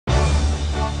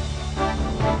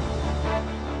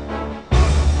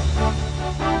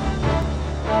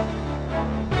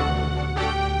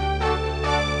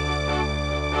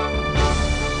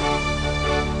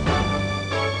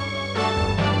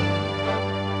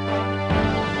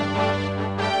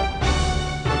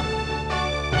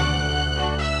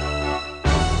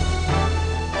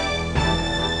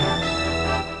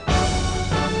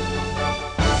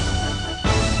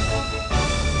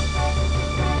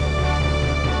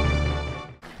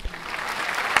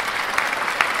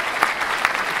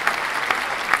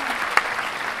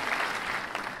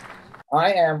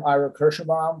I am Ira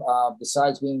Kirschenbaum.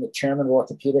 Besides being the chairman of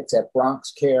orthopedics at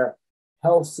Bronx Care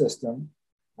Health System,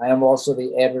 I am also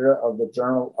the editor of the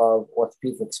Journal of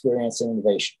Orthopedic Experience and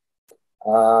Innovation.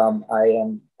 I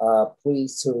am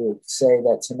pleased to say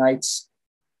that tonight's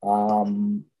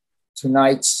the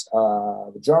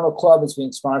Journal Club is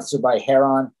being sponsored by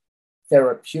Heron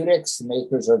Therapeutics, the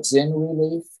makers of Zin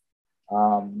Relief,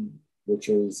 which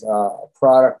is a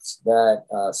product that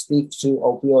speaks to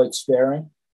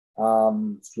opioid-sparing.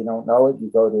 If you don't know it,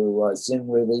 you go to Zin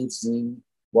Relief,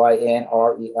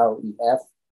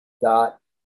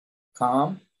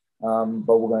 ZYNRELEF.com.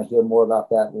 But we're going to hear more about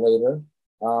that later.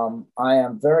 I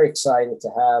am very excited to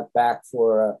have back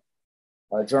for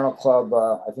a Journal Club.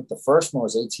 I think the first one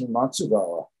was 18 months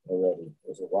ago already. It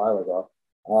was a while ago.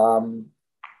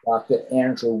 Dr.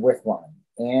 Andrew Wickline.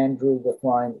 Andrew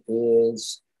Wickline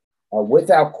is,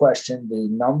 without question, the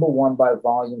 #1 by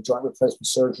volume joint replacement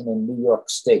surgeon in New York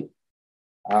State.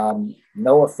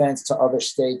 No offense to other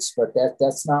states, but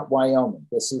that's not Wyoming.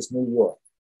 This is New York.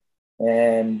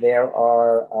 And there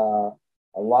are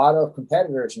a lot of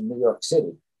competitors in New York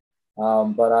City.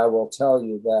 But I will tell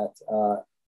you that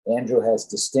Andrew has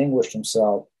distinguished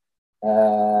himself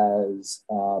as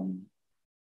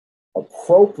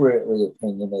appropriately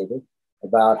opinionated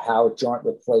about how joint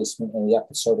replacement in the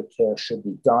episodic care should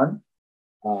be done.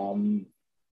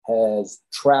 Has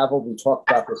traveled, we talked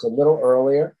about this a little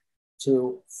earlier,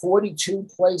 to 42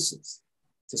 places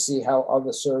to see how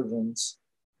other surgeons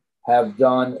have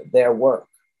done their work,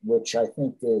 which I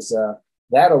think is,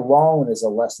 that alone is a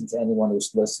lesson to anyone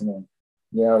who's listening.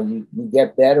 You know, you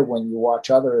get better when you watch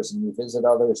others and you visit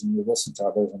others and you listen to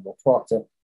others, and we'll talk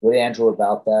with Andrew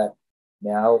about that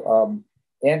now.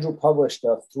 Andrew published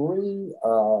 3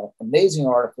 amazing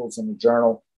articles in the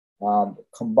journal,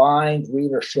 combined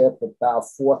readership about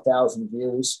 4,000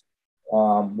 views,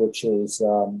 which is,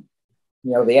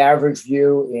 the average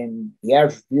view in a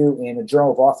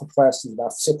journal of Arthroplasty is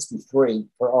about 63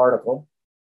 per article.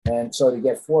 And so to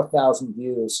get 4,000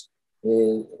 views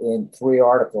in 3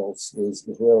 articles is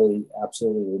really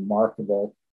absolutely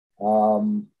remarkable.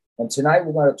 And tonight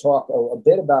we're going to talk a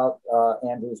bit about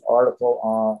Andrew's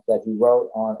article that he wrote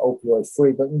on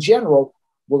opioid-free. But in general,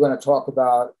 we're going to talk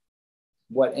about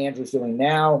what Andrew's doing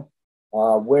now,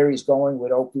 where he's going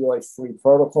with opioid-free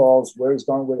protocols, where he's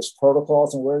going with his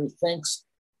protocols, and where he thinks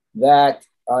that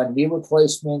knee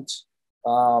replacement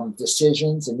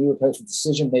decisions and knee replacement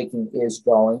decision-making is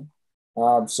going.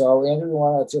 So Andrew, you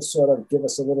want to just sort of give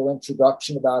us a little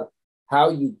introduction about how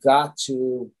you got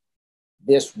to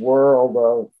this world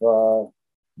of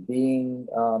being,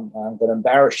 I'm going to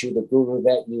embarrass you, the guru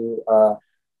that you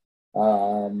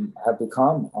have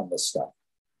become on this stuff.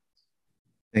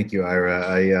 Thank you,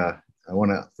 Ira. I want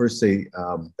to first say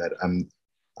that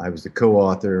I was the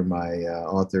co-author, my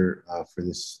author for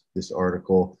this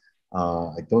article.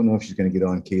 I don't know if she's going to get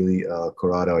on, Kaylee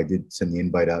Corrado. I did send the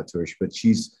invite out to her, but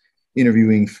she's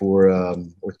interviewing for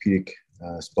orthopedic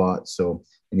spot. So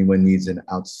anyone needs an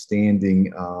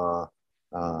outstanding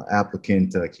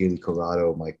applicant, Kaylee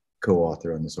Corrado, my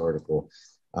co-author on this article.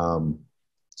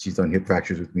 She's done hip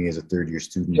fractures with me as a 3rd-year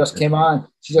student. Just came on.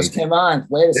 She just came on.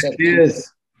 Wait a second. She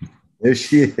is. There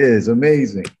she is.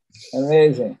 Amazing.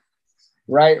 Amazing.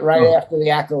 Right after the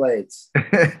accolades.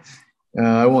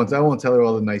 I won't tell her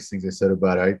all the nice things I said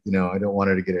about her. I don't want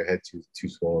her to get her head too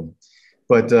swollen.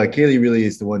 But Kaylee really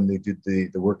is the one that did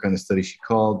the work on the study. She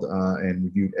called and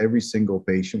reviewed every single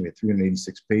patient. We had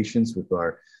 386 patients with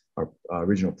our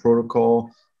original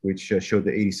protocol, which showed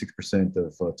that 86%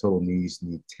 of total knees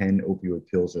need 10 opioid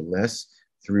pills or less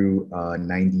through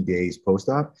 90 days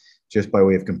post-op. Just by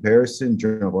way of comparison,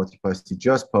 Journal of Arthroplasty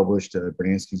just published,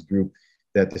 Bernansky's group,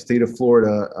 that the state of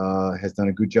Florida has done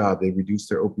a good job. They reduced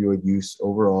their opioid use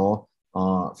overall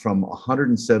from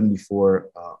 174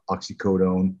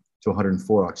 oxycodone to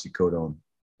 104 oxycodone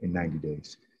in 90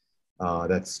 days.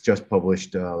 That's just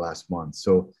published last month.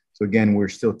 So again, we're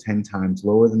still 10 times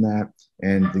lower than that.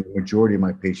 And the majority of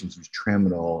my patients use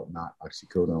tramadol, not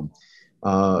oxycodone.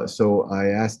 So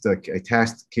I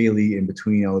tasked Kaylee in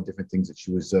between all the different things that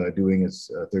she was doing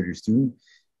as a 3rd-year student.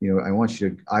 I want you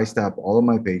to eye stop all of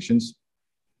my patients.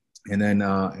 And then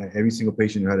every single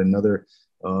patient who had another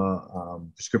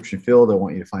prescription filled, I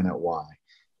want you to find out why.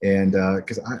 And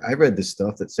because I read this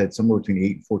stuff that said somewhere between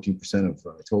 8 and 14% of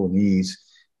total knees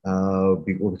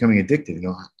were becoming addicted.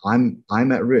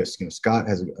 I'm at risk. Scott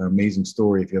has an amazing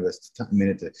story. If you have a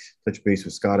minute to touch base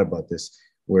with Scott about this,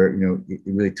 where it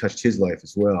really touched his life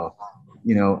as well.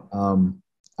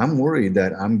 I'm worried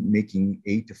that I'm making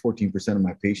 8 to 14% of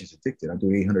my patients addicted. I'm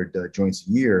doing 800 joints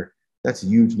a year. That's a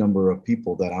huge number of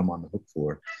people that I'm on the hook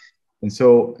for. And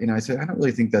so, I said, I don't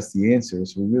really think that's the answer.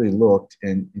 So we really looked,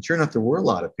 and sure enough, there were a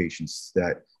lot of patients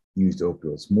that used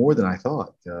opioids, more than I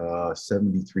thought,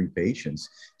 73 patients.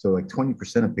 So like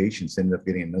 20% of patients ended up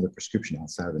getting another prescription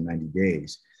outside of the 90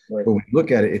 days. Right. But when you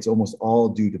look at it, it's almost all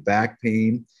due to back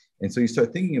pain. And so you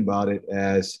start thinking about it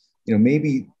as,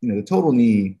 maybe, the total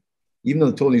knee, even though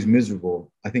the total knee is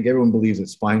miserable, I think everyone believes that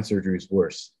spine surgery is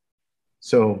worse.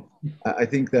 So I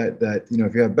think that if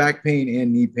you have back pain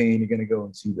and knee pain, you're going to go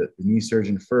and see the knee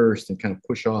surgeon first and kind of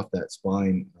push off that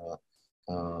spine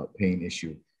pain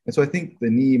issue. And so I think the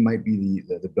knee might be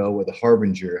the bellwether, the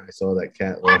harbinger. I saw that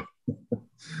cat.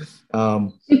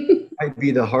 Might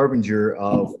be the harbinger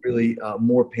of really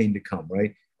more pain to come,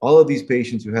 right? All of these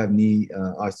patients who have knee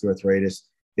osteoarthritis,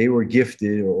 they were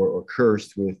gifted or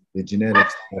cursed with the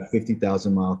genetics of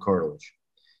 50,000-mile cartilage.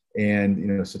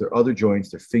 And, so their other joints,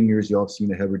 their fingers, you all have seen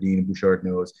the Heberdean and Bouchard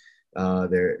nose,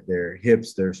 their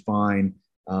hips, their spine,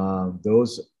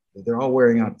 they're all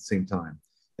wearing out at the same time.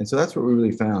 And so that's what we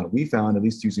really found. We found, at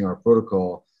least using our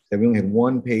protocol, that we only had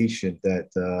one patient that,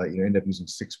 ended up using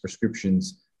 6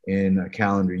 prescriptions in a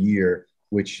calendar year,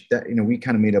 which we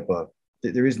kind of made up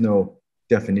there is no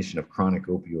definition of chronic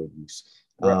opioid use.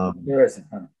 There isn't.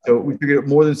 So we figured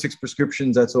more than 6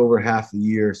 prescriptions, that's over half the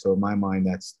year. So in my mind,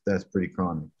 that's pretty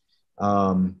chronic.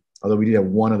 Although we did have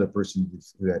one other person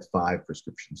who had 5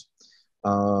 prescriptions.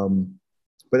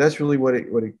 But that's really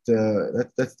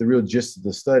that's the real gist of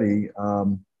the study.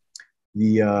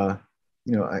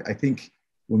 I think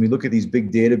when we look at these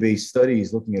big database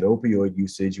studies looking at opioid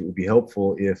usage, it would be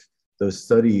helpful if those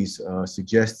studies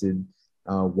suggested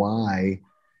why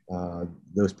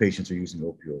those patients are using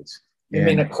opioids. You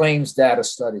mean the claims data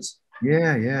studies?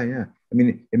 Yeah. I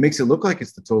mean, it makes it look like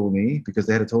it's the total knee because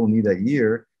they had a total knee that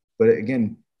year. But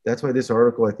again, that's why this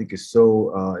article, I think, is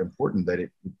so important, that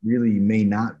it really may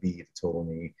not be the total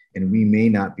knee, and we may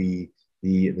not be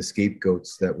the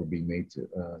scapegoats that we're being made to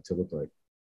look like.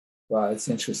 Wow, it's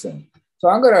interesting. So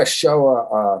I'm going to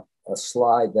show a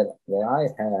slide that I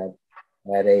had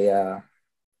at a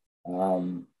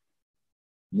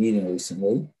meeting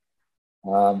recently.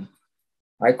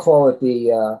 I call it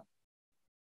the,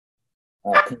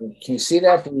 can you see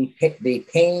that? The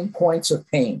pain points of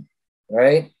pain,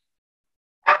 right?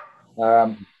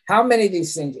 How many of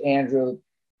these things, Andrew,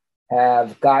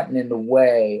 have gotten in the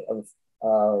way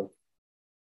of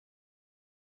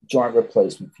joint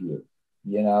replacement for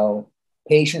you?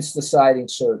 Patients deciding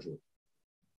surgery.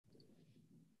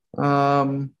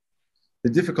 The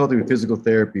difficulty with physical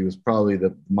therapy was probably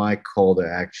my call to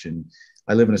action.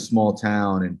 I live in a small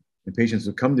town, and patients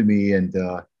would come to me, and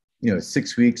at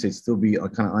 6 weeks they'd still be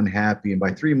kind of unhappy, and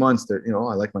by 3 months they're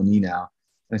I like my knee now.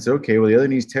 And I said, okay, well, the other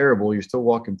knee's terrible, you're still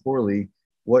walking poorly,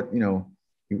 what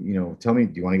tell me,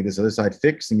 do you want to get this other side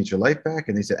fixed and get your life back?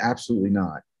 And they said, absolutely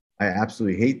not. I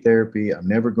absolutely hate therapy. I'm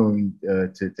never going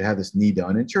to have this knee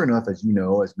done. And sure enough, as you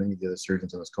know, as many of the other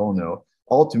surgeons on this call know,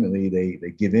 ultimately they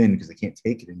give in because they can't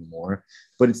take it anymore.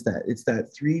 But it's that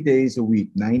 3 days a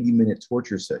week, 90-minute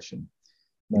torture session,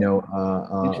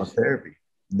 of therapy.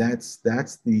 That's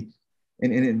the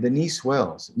knee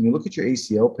swells. Look at your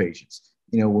ACL patients.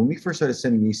 When we first started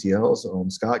sending ACLs home,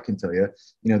 Scott can tell you,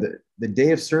 the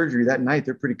day of surgery, that night,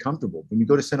 they're pretty comfortable. When you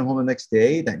go to send them home the next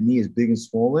day, that knee is big and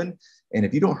swollen. And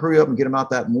if you don't hurry up and get them out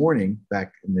that morning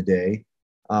back in the day,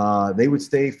 they would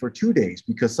stay for 2 days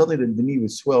because suddenly the knee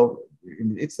would swell.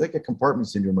 It's like a compartment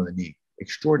syndrome of the knee,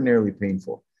 extraordinarily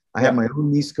painful. I have my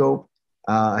own knee scope.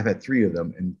 I've had 3 of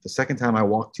them. And the second time I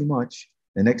walked too much,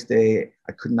 the next day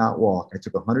I could not walk. I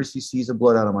took 100 cc's of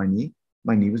blood out of my knee.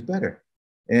 My knee was better.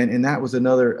 And that was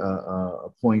another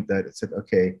point that it said,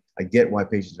 okay, I get why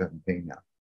patients are having pain now.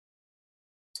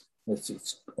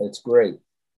 It's great.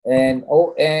 And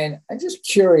I'm just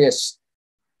curious,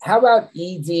 how about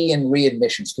ED and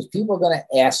readmissions? Because people are going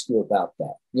to ask you about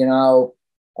that.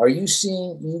 Are you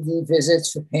seeing ED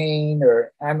visits for pain?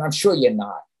 Or I'm sure you're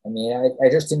not. I mean, I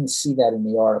just didn't see that in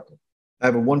the article. I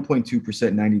have a 1.2%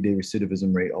 90-day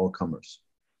recidivism rate, all comers.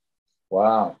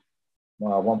 Wow,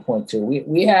 1.2.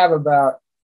 We have about,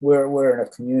 we're in a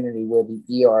community where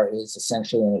the ER is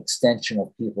essentially an extension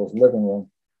of people's living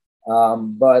room.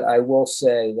 But I will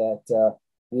say that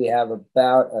we have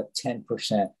about a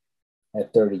 10%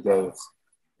 at 30 days.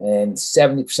 And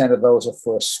 70% of those are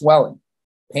for swelling,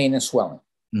 pain and swelling.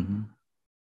 Mm-hmm.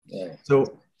 Yeah.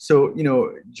 So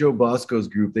Joe Bosco's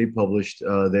group, they published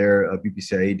their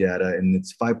BPCIA data, and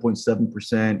it's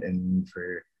 5.7% and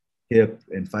for hip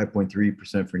and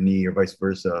 5.3% for knee, or vice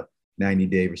versa,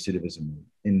 90-day recidivism.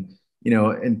 And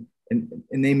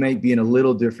they might be in a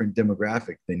little different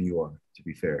demographic than you are, to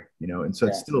be fair, and so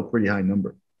it's still a pretty high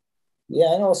number.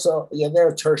 Yeah, and also, yeah, they're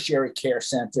a tertiary care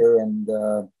center, and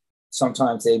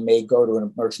sometimes they may go to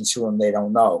an emergency room they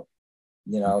don't know,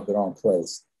 their own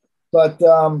place. But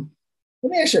let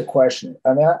me ask you a question.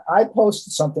 I mean, I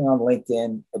posted something on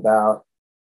LinkedIn about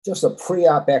just a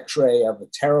pre-op X-ray of a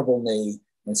terrible knee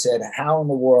and said, how in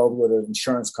the world would an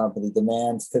insurance company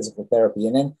demand physical therapy?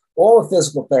 And then all the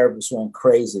physical therapists went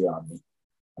crazy on me.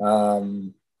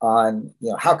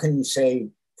 How can you say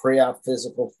pre-op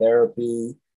physical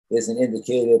therapy is an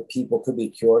indicator people could be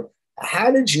cured? How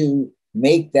did you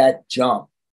make that jump?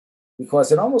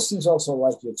 Because it almost seems also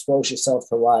like you expose yourself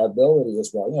to liability as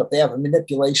well. If they have a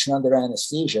manipulation under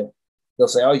anesthesia, they'll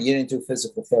say, oh, you didn't do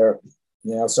physical therapy.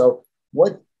 So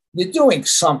what you're doing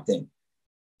something.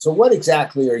 So what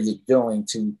exactly are you doing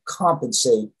to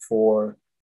compensate for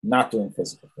not doing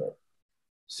physical therapy?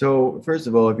 So first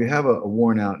of all, if you have a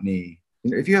worn out knee,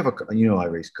 if you have I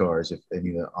race cars. If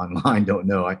any of the online don't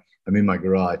know, I'm in my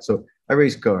garage. So I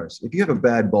race cars. If you have a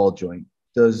bad ball joint,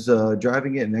 does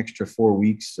driving it an extra 4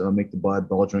 weeks make the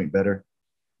ball joint better?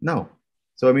 No.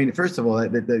 So, I mean, first of all,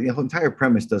 the entire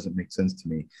premise doesn't make sense to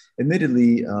me.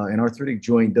 Admittedly, an arthritic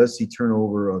joint does see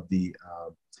turnover of the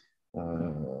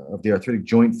arthritic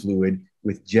joint fluid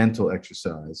with gentle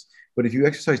exercise. But if you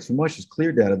exercise too much, there's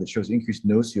clear data that shows increased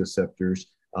nociceptors,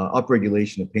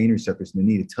 upregulation of pain receptors in the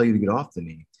knee to tell you to get off the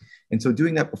knee. And so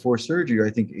doing that before surgery,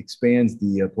 I think expands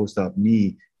the post-op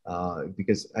knee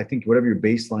because I think whatever your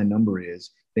baseline number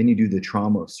is, then you do the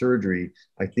trauma of surgery,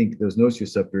 I think those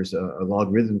nociceptors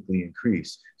logarithmically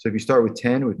increase. So if you start with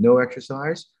 10 with no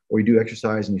exercise, or you do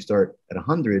exercise and you start at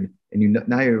 100 and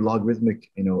now you're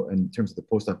logarithmic, in terms of the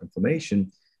post-op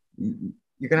inflammation,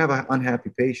 you're going to have an unhappy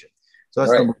patient. So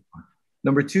that's right. Number one.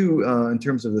 Number two, in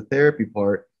terms of the therapy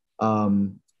part,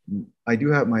 I do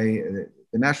have the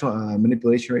national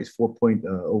manipulation rate is 4.0%,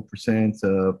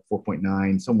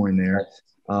 4.9, somewhere in there.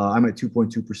 I'm at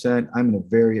 2.2%. I'm in a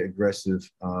very aggressive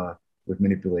with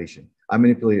manipulation. I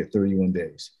manipulate at 31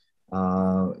 days.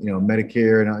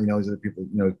 Medicare and those other people,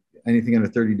 anything under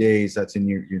 30 days, that's in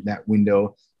your that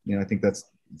window. I think it's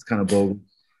kind of bogus.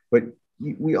 But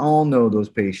we all know those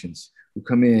patients who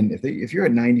come in, if you're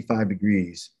at 95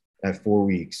 degrees at 4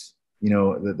 weeks,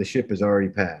 the ship has already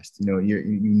passed. You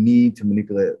need to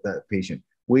manipulate that patient.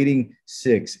 Waiting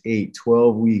 6, 8,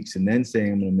 12 weeks and then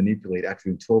saying I'm going to manipulate after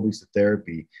doing 12 weeks of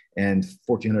therapy and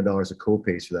 $1,400 of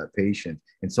copays for that patient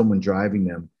and someone driving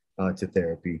them to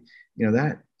therapy,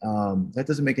 that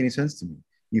doesn't make any sense to me.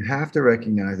 You have to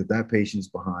recognize that patient's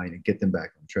behind and get them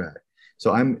back on track.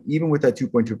 So I'm even with that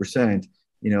 2.2%,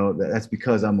 that's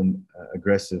because I'm an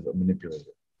aggressive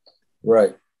manipulator.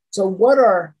 Right. So what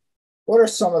are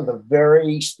some of the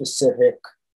very specific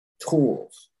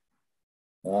tools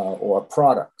or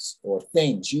products or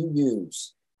things you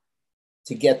use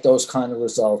to get those kind of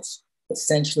results?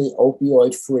 Essentially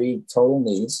opioid-free total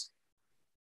knees,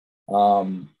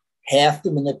 half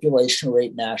the manipulation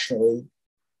rate nationally,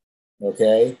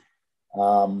 okay?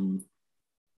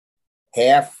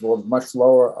 Half or much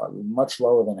lower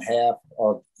than half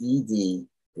of ED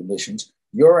admissions.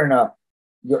 You're not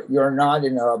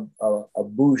in a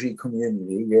bougie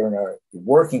community. You're in a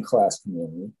working class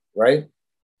community, right?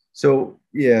 So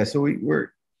yeah, so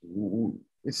we're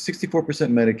it's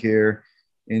 64% Medicare,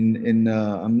 and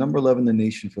I'm number 11 in the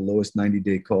nation for lowest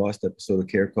 90-day cost, episode of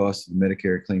care costs, the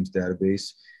Medicare claims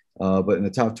database. But in the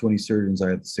top 20 surgeons,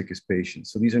 I have the sickest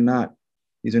patients. So these are not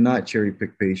cherry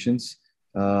picked patients.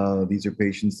 These are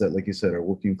patients that, like you said, are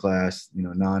working class,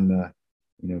 non,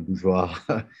 bourgeois.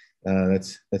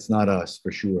 That's not us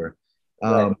for sure.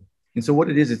 Right. And so what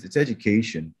it is it's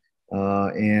education.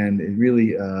 And it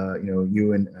really,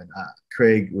 you and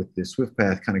Craig with the Swift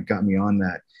Path kind of got me on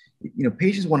that.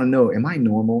 Patients want to know, am I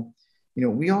normal?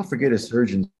 We all forget as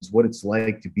surgeons what it's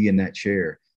like to be in that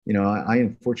chair. I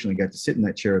unfortunately got to sit in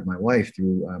that chair with my wife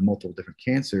through multiple different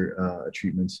cancer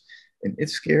treatments. And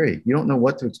it's scary. You don't know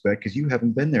what to expect because you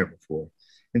haven't been there before.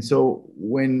 And so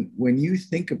when you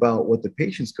think about what the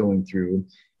patient's going through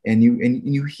and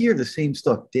you hear the same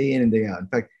stuff day in and day out. In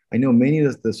fact, I know many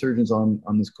of the surgeons on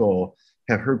this call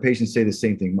have heard patients say the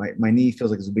same thing. My knee feels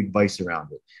like there's a big vice around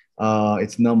it.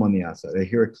 It's numb on the outside. I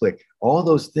hear a click. All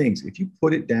those things, if you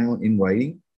put it down in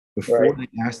writing before they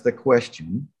ask the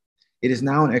question, it is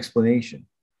now an explanation.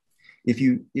 If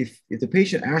the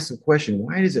patient asks a question,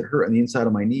 why does it hurt on the inside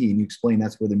of my knee? And you explain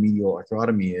that's where the medial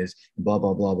arthrotomy is, blah,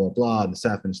 blah, blah, blah, blah, the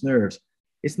saphenous nerves.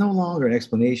 It's no longer an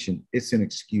explanation. It's an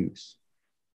excuse.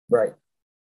 Right.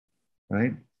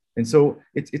 Right. And so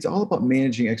it's all about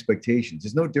managing expectations.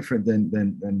 It's no different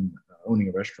than owning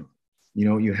a restaurant.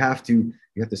 You have to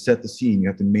set the scene. You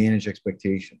have to manage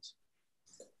expectations.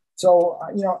 So,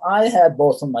 I had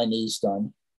both of my knees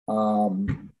done.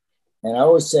 And I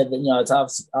always said that,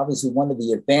 it's obviously one of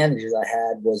the advantages I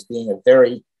had was being a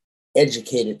very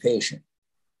educated patient,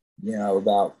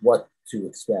 about what to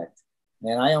expect.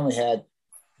 And I only had,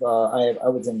 I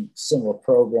was in a similar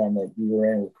program that you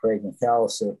were in with Craig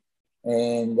McAllister,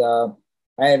 and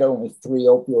I had only 3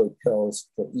 opioid pills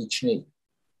for each knee.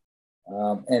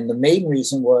 And the main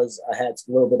reason was I had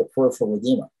a little bit of peripheral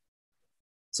edema.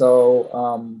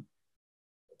 So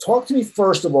talk to me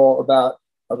first of all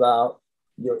about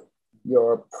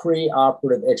your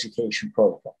pre-operative education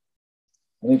protocol.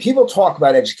 I mean, people talk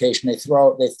about education. They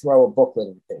throw a booklet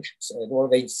at the patients, or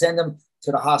they send them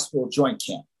to the hospital joint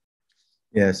camp.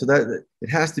 Yeah, so that it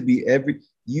has to be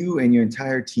you and your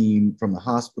entire team from the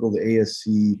hospital, the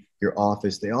ASC, your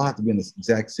office. They all have to be on the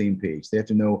exact same page. They have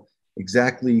to know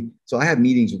exactly. So I have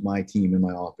meetings with my team in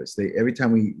my office. Every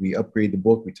time we upgrade the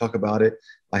book, we talk about it.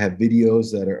 I have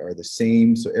videos that are the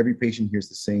same, so every patient hears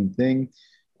the same thing.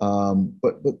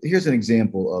 But here's an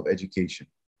example of education.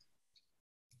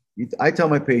 I tell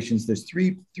my patients there's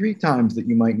three times that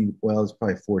you might need, well, it's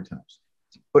probably 4 times,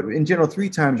 but in general, 3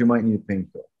 times you might need a pain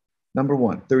pill. Number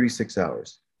 1, 36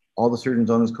 hours. All the surgeons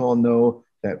on this call know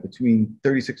that between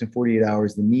 36 and 48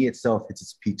 hours, the knee itself hits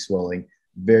its peak swelling,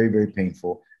 very, very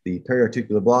painful. The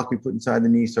periarticular block we put inside the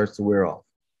knee starts to wear off.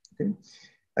 Okay?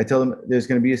 I tell them there's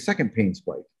going to be a second pain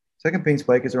spike. Second pain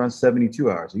spike is around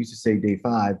 72 hours. I used to say day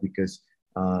 5 because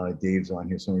Dave's on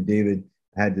here somewhere. David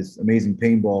had this amazing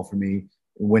pain ball for me.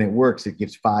 When it works, it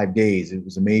gives 5 days. It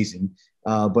was amazing.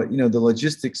 But the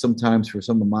logistics sometimes for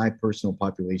some of my personal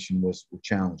population were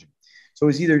challenging. So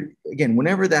it's either, again,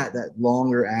 whenever that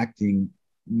longer acting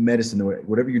medicine, or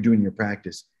whatever you're doing in your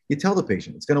practice, you tell the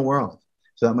patient it's going to wear off.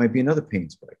 So that might be another pain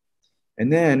spike.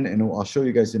 And then, and I'll show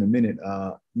you guys in a minute,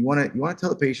 you want to tell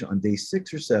the patient on day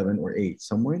 6 or 7 or 8,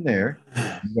 somewhere in there,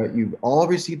 that you've all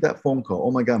received that phone call.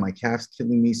 Oh my God, my calf's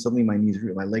killing me. Suddenly my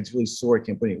leg's really sore. I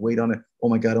can't put any weight on it. Oh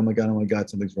my God,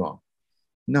 something's wrong.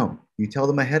 No, you tell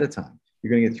them ahead of time.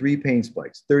 You're going to get 3 pain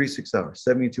spikes, 36 hours,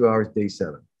 72 hours, day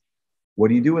 7. What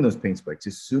do you do in those pain spikes?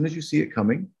 As soon as you see it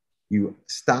coming, you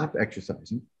stop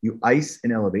exercising, you ice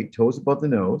and elevate, toes above the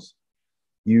nose.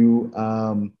 You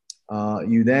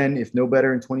then, if no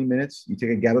better in 20 minutes, you take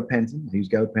a gabapentin. I use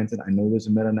gabapentin. I know there's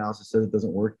a meta-analysis that says it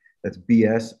doesn't work. That's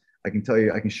BS. I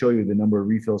can show you the number of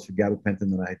refills for gabapentin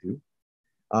that I do.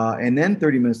 And then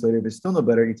 30 minutes later, if it's still no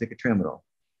better, you take a tramadol.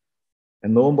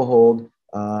 And lo and behold,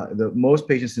 most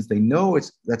patients, since they know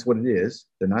that's what it is,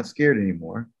 they're not scared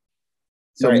anymore.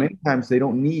 So many times they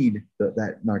don't need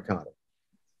that narcotic.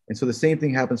 And so the same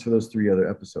thing happens for those 3 other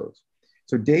episodes.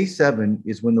 So day 7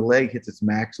 is when the leg hits its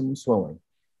maximum swelling.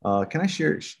 Can I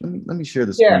share? Let me share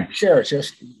this. Yeah, share it.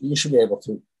 You should be able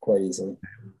to quite easily.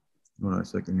 Hold on a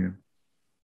second here.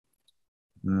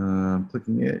 I'm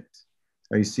clicking it.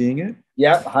 Are you seeing it?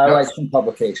 Yeah, highlights from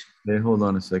publication. Okay, hold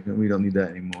on a second. We don't need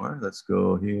that anymore. Let's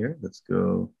go here. Let's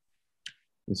go.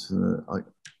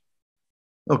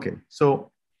 Okay,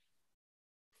 so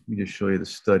let me just show you the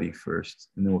study first,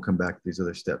 and then we'll come back to these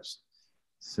other steps.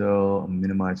 So I'm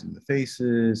minimizing the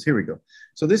faces. Here we go.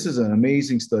 So this is an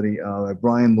amazing study by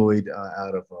Brian Lloyd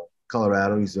out of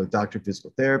Colorado. He's a doctor of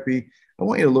physical therapy. I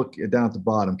want you to look down at the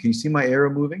bottom. Can you see my arrow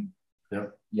moving? Yeah.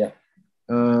 Yeah.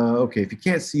 Okay, if you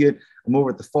can't see it, I'm over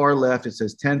at the far left. It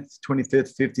says 10th,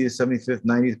 25th, 50th, 75th,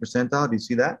 90th percentile. Do you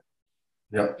see that?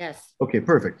 Yeah. Yes. Okay,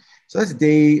 perfect. So that's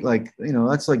that's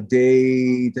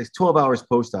 12 hours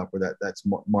post-op where that's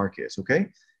mark is, okay?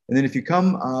 And then if you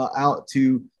come out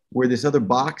to where this other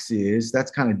box is,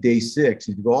 that's kind of day 6.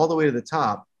 If you go all the way to the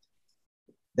top,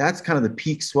 that's kind of the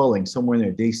peak swelling somewhere in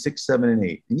there, day 6, 7, and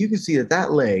 8. And you can see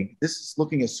that leg, this is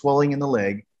looking at swelling in the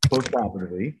leg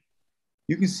post-operatively.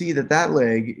 You can see that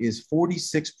leg is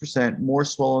 46% more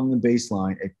swollen than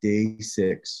baseline at day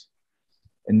 6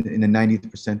 in the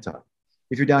 90th percentile.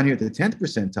 If you're down here at the 10th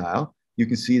percentile, you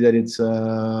can see that it's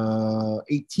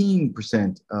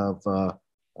 18% of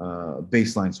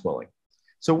baseline swelling.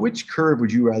 So which curve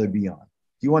would you rather be on?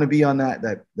 Do you want to be on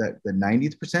the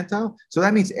 90th percentile? So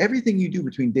that means everything you do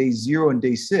between day 0 and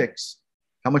day 6,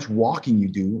 how much walking you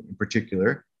do in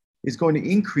particular, is going to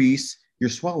increase your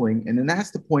swelling. And then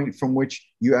that's the point from which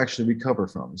you actually recover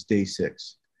from, is day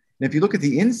 6. And if you look at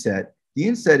the inset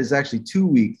is actually 2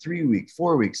 week, 3 week,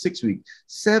 4 week, 6 week,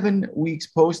 7 weeks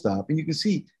post-op. And you can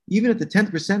see even at the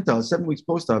 10th percentile, 7 weeks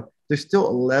post-op, they're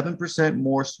still 11%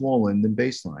 more swollen than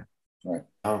baseline. Right.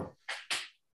 Oh.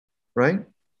 Right?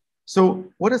 So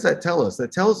what does that tell us?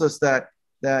 That tells us that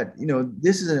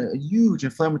this is a huge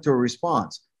inflammatory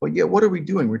response. But yet, what are we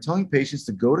doing? We're telling patients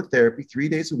to go to therapy 3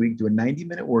 days a week, do a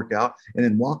 90-minute workout, and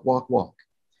then walk, walk, walk.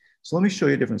 So let me show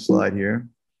you a different slide here.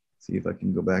 See if I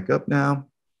can go back up now.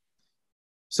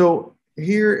 So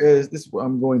here is this.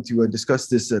 I'm going to discuss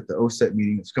this at the OSET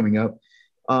meeting that's coming up.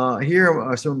 Here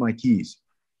are some of my keys.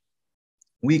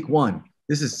 Week 1,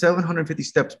 this is 750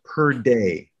 steps per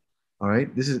day. All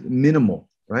right, this is minimal,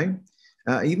 right?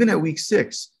 Even at week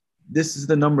 6, this is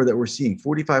the number that we're seeing,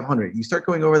 4,500. You start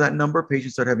going over that number,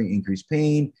 patients start having increased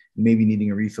pain, maybe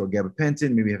needing a refill of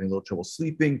gabapentin, maybe having a little trouble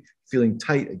sleeping, feeling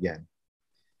tight again.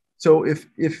 So if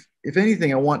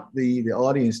anything, I want the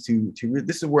audience to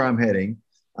this is where I'm heading.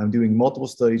 I'm doing multiple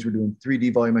studies. We're doing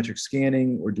 3D volumetric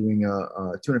scanning. We're doing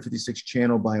a 256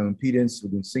 channel bioimpedance.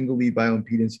 We're doing single lead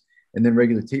bioimpedance, and then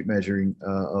regular tape measuring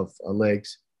of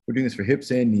legs. We're doing this for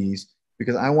hips and knees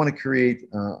because I want to create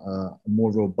a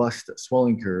more robust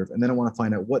swelling curve. And then I want to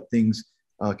find out what things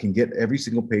can get every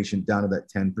single patient down to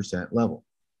that 10% level.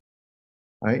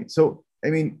 All right. So, I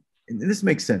mean, this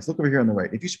makes sense. Look over here on the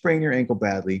right. If you sprain your ankle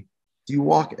badly, do you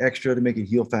walk extra to make it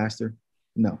heal faster?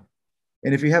 No.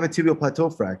 And if you have a tibial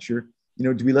plateau fracture, you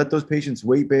know, do we let those patients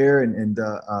weight bear and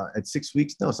at 6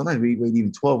 weeks? No, sometimes we wait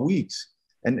even 12 weeks.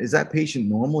 And is that patient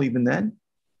normal even then?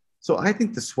 So I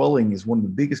think the swelling is one of the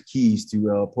biggest keys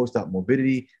to post-op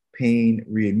morbidity, pain,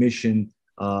 readmission,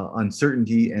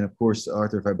 uncertainty, and of course,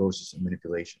 arthrofibrosis and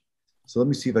manipulation. So let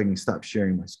me see if I can stop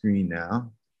sharing my screen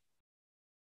now.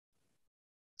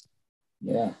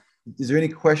 Yeah. Is there any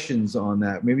questions on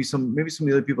that? Maybe some of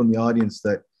the other people in the audience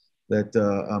that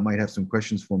might have some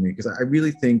questions for me, because I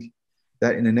really think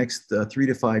that in the next 3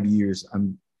 to 5 years,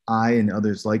 I and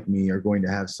others like me are going to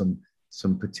have some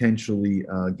potentially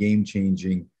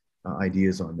game-changing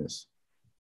ideas on this.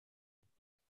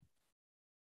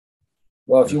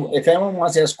 Well, if anyone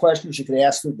wants to ask questions, you could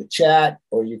ask through the chat,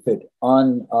 or you could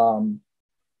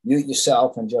mute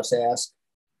yourself and just ask.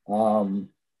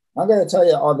 I'm going to tell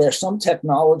you, are there some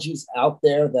technologies out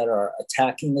there that are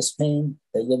attacking this pain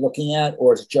that you're looking at,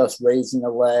 or is it just raising a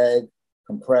leg,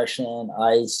 compression,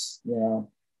 ice, you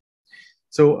know?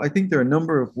 So I think there are a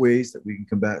number of ways that we can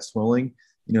combat swelling.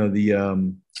 You know,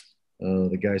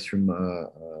 the guys from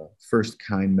First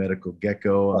Kind Medical,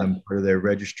 Gecko, Right. I'm part of their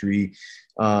registry.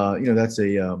 You know, that's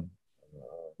a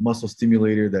muscle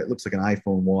stimulator that looks like an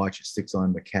iPhone watch. It sticks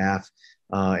on the calf,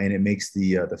 and it makes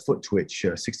the foot twitch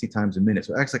 60 times a minute.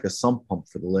 So it acts like a sump pump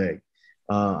for the leg.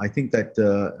 I think that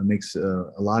makes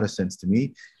a lot of sense to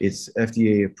me. It's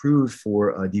FDA approved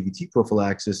for DVT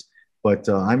prophylaxis, but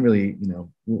I'm really, you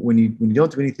know, when you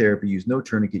don't do any therapy, use no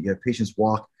tourniquet, you have patients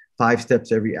walk 5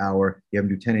 steps every hour, you have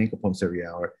them do 10 ankle pumps every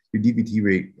hour, your DVT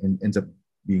rate ends up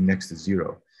being next to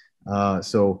 0.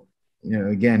 So, you know,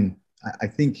 again, I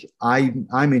think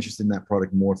I'm interested in that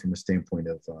product more from a standpoint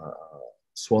of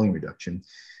swelling reduction.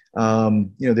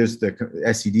 You know, there's the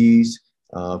SCDs.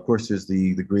 Of course, there's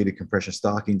the graded compression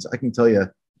stockings. I can tell you,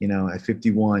 you know, at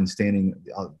 51, standing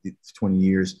 20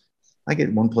 years, I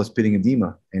get 1+ pitting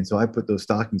edema. And so I put those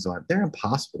stockings on. They're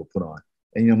impossible to put on.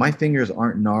 And, you know, my fingers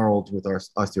aren't gnarled with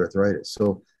osteoarthritis.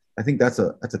 So I think that's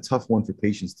a tough one for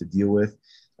patients to deal with.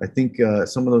 I think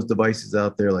some of those devices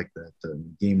out there, like the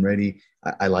Game Ready,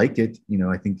 I like it. You know,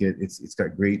 I think it's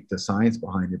got great science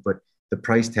behind it, but the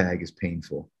price tag is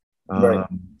painful. Right.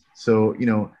 So, you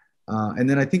know, and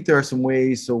then I think there are some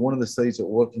ways. So one of the studies that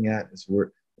we're looking at is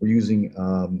we're using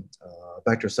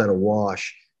bactericidal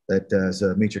wash that has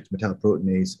a matrix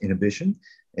metalloproteinase inhibition,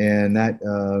 and that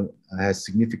has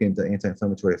significant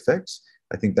anti-inflammatory effects.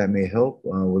 I think that may help.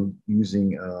 We're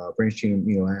using branched-chain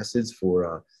amino acids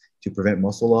to prevent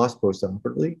muscle loss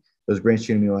post-operatively. Those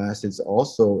branched-chain amino acids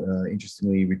also,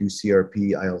 interestingly, reduce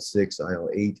CRP, IL-6,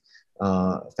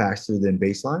 IL-8 faster than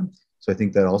baseline. So I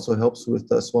think that also helps with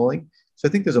swelling. So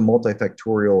I think there's a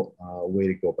multifactorial way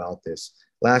to go about this.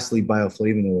 Lastly,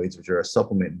 bioflavonoids, which are a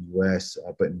supplement in the US,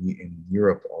 but in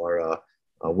Europe are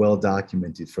well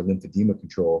documented for lymphedema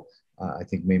control, I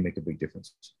think may make a big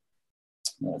difference.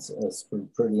 That's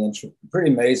pretty interesting,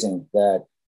 pretty amazing that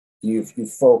you've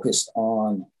focused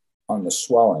on the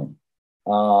swelling.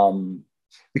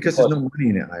 Because there's no money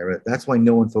in it, Ira. That's why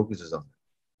no one focuses on it.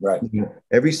 Right. You know,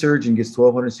 every surgeon gets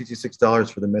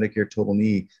 $1,266 for the Medicare total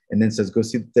knee and then says, go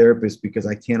see the therapist because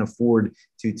I can't afford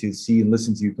to see and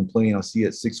listen to you complain. I'll see you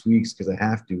at 6 weeks because I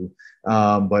have to.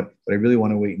 But I really want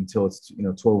to wait until it's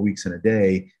 12 weeks in a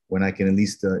day when I can at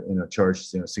least charge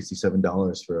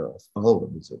 $67 for a follow-up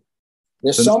visit.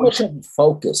 There's so much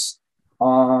focus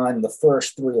on the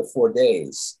first 3 or 4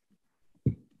 days,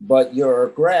 but your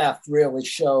graph really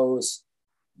shows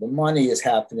the money is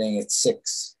happening at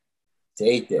 6 to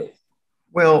 8 days.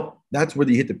 Well, that's where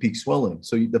you hit the peak swelling.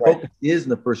 So the focus is in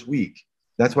the first week.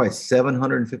 That's why it's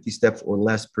 750 steps or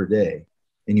less per day.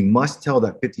 And you must tell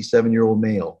that 57-year-old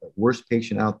male, the worst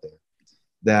patient out there,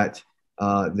 that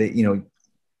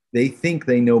They think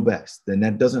they know best. And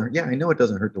that doesn't hurt. Yeah, I know it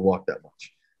doesn't hurt to walk that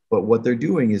much. But what they're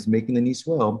doing is making the knee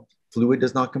swell. Fluid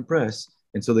does not compress.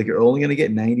 And so they're only going to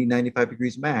get 90, 95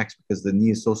 degrees max because the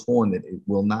knee is so swollen that it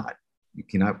will not. You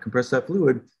cannot compress that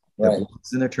fluid. That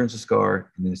blocks in there, turns to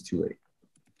scar, and then it's too late.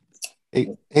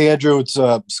 Hey, Andrew, it's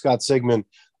Scott Sigmund.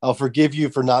 I'll forgive you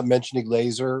for not mentioning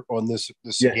laser on this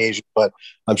occasion, but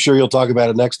I'm sure you'll talk about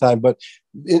it next time. But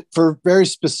for very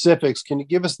specifics, can you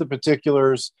give us the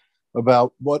particulars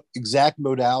about what exact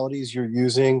modalities you're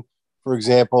using? For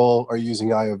example, are you using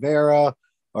iovera?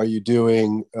 Are you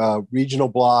doing regional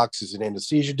blocks? Is it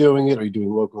anesthesia doing it? Are you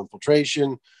doing local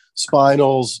infiltration,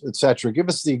 spinals, etc.? Give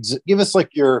us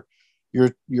like your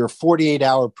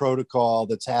 48-hour protocol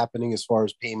that's happening as far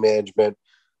as pain management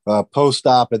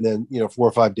post-op, and then 4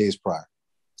 or 5 days prior.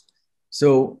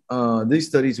 So these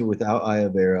studies are without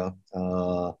iovera.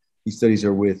 These studies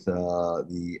are with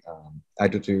the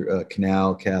adductor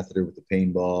canal catheter with the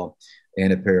pain ball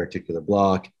and a periarticular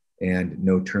block, and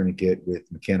no tourniquet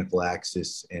with mechanical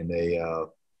axis and a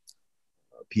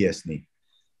PS knee.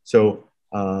 So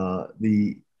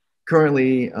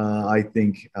currently, I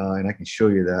think, and I can show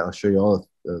you that. I'll show you all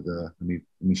let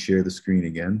me share the screen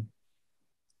again.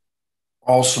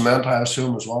 All cement, I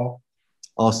assume, as well?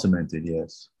 All cemented,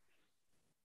 yes.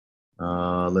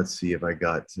 Let's see if I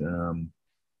got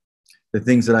the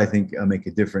things that I think make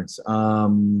a difference.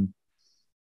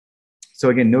 So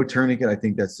again, no tourniquet. I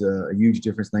think that's a huge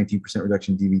difference, 19%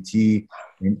 reduction DVT.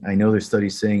 And I know there's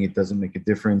studies saying it doesn't make a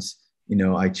difference.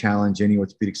 I challenge any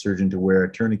orthopedic surgeon to wear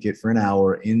a tourniquet for an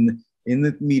hour in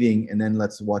the meeting, and then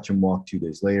let's watch them walk 2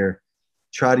 days later.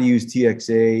 Try to use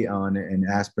TXA on and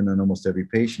aspirin on almost every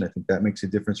patient. I think that makes a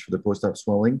difference for the post-op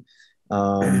swelling.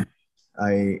 There's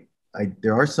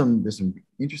some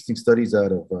interesting studies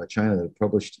out of China that are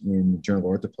published in the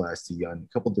Journal of Arthroplasty on a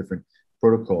couple different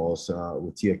protocols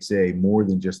with TXA, more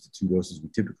than just the 2 doses we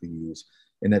typically use,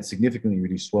 and that significantly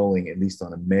reduced swelling, at least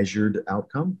on a measured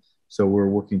outcome. So we're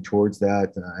working towards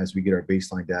that. As we get our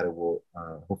baseline data, we'll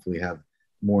hopefully have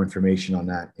more information on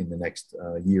that in the next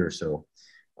year or so.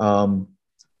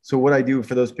 So what I do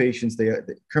for those patients,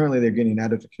 currently they're getting an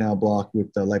adductor canal block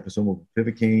with liposomal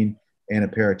bupivacaine and a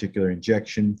periarticular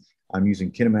injection. I'm using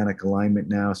kinematic alignment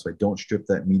now, so I don't strip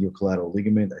that medial collateral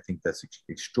ligament. I think that's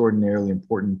extraordinarily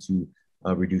important to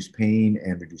reduce pain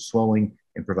and reduce swelling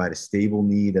and provide a stable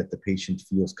knee that the patient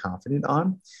feels confident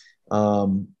on.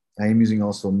 I am using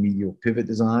also medial pivot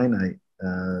design.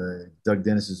 Doug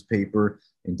Dennis's paper,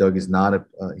 and Doug is not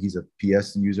he's a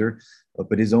PS user,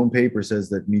 but his own paper says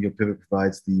that medial pivot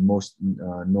provides the most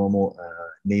normal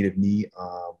native knee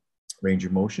range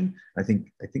of motion. I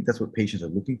think that's what patients are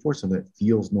looking for, something that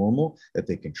feels normal, that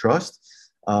they can trust.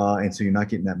 And so you're not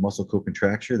getting that muscle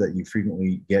co-contracture that you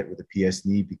frequently get with a PS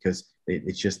knee because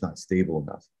it's just not stable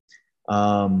enough.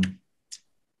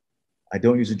 I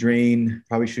don't use a drain,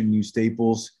 probably shouldn't use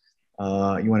staples.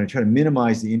 You want to try to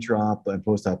minimize the intra-op and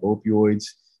post-op opioids.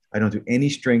 I don't do any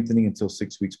strengthening until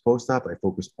 6 weeks post-op. I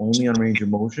focus only on range of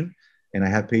motion, and I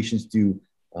have patients do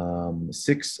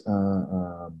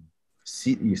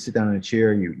you sit down in a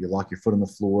chair, you lock your foot on the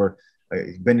floor,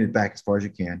 bend it back as far as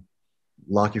you can,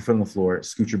 lock your foot on the floor,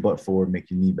 scoot your butt forward, make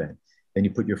your knee bend. Then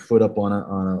you put your foot up on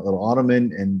a little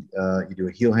ottoman, and you do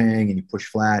a heel hang, and you push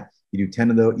flat. You do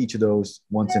 10 of each of those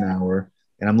once an hour,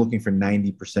 and I'm looking for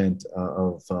 90%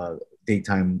 of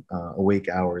daytime awake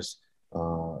hours,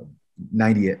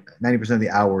 90% of the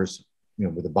hours,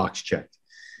 with a box checked.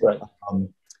 Right.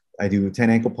 I do 10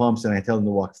 ankle pumps, and I tell them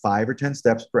to walk 5 or 10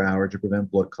 steps per hour to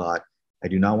prevent blood clot. I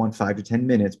do not want 5 to 10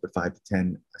 minutes, but 5 to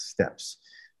 10 steps.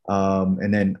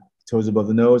 And then toes above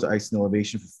the nose, ice and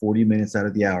elevation for 40 minutes out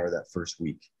of the hour that first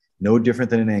week. No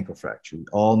different than an ankle fracture. We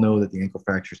all know that the ankle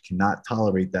fractures cannot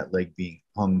tolerate that leg being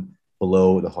hung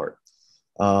below the heart.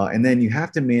 And then you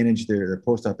have to manage their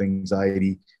post-op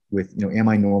anxiety with, am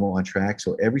I normal, on track?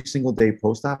 So every single day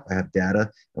post-op, I have data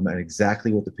about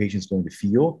exactly what the patient's going to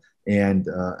feel. And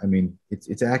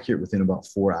it's accurate within about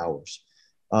 4 hours.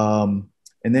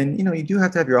 And then, you do have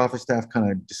to have your office staff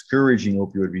kind of discouraging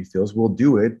opioid refills. We'll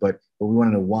do it, but we want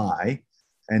to know why.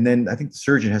 And then I think the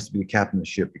surgeon has to be the captain of the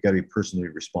ship. You got to be personally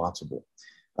responsible.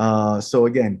 So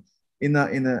again, in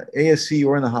the ASC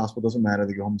or in the hospital, doesn't matter.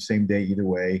 They go home the same day either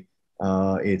way.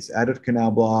 It's adductor canal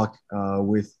block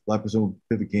with liposomal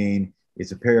bupivacaine.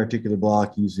 It's a periarticular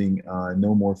block using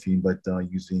no morphine, but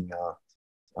using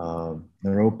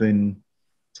neuropin,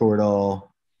 Toradol,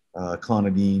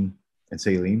 clonidine, and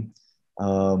saline.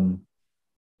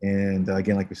 And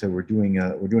again, like we said, we're doing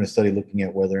a study looking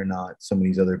at whether or not some of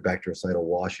these other bactericidal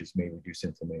washes may reduce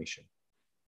inflammation.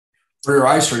 For your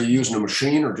ice, are you using a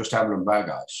machine or just having them bag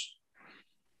ice?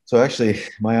 So actually,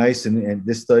 my ice and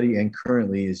this study and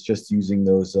currently is just using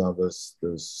those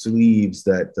sleeves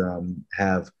that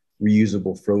have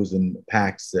reusable frozen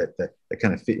packs that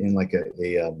kind of fit in like a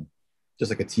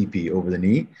just like a teepee over the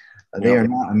knee. They are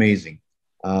not amazing.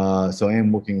 So I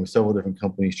am working with several different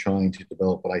companies trying to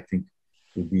develop what I think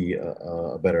would be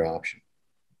a better option.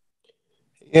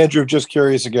 Andrew, just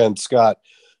curious again, Scott,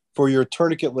 for your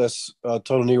tourniquetless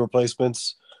total knee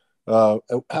replacements,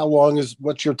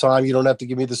 what's your time? You don't have to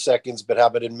give me the seconds, but how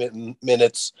about in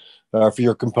minutes for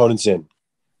your components in?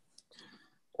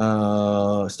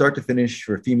 Start to finish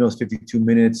for females, 52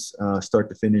 minutes. Start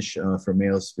to finish for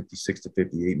males, 56 to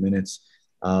 58 minutes.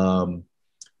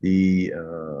 The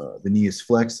knee is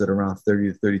flexed at around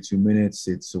 30 to 32 minutes.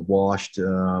 It's washed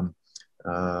with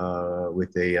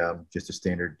just a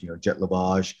standard, jet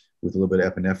lavage with a little bit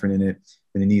of epinephrine in it.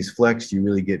 When the knee is flexed, you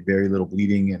really get very little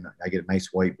bleeding, and I get a nice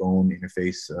white bone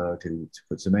interface to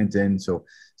put cement in. So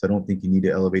I don't think you need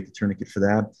to elevate the tourniquet for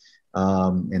that.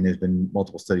 And there's been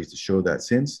multiple studies to show that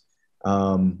since.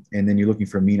 And then you're looking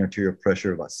for a mean arterial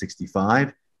pressure of about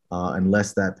 65,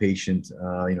 unless that patient,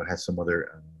 has some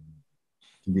other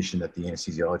condition that the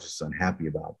anesthesiologist is unhappy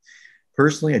about.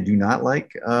 Personally, I do not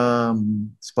like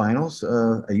spinals.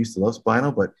 I used to love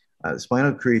spinal, but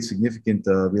spinal creates significant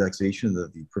relaxation of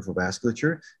the peripheral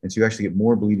vasculature. And so you actually get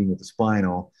more bleeding with the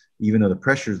spinal. Even though the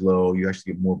pressure is low, you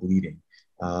actually get more bleeding.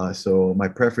 So my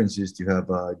preference is to have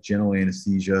general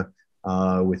anesthesia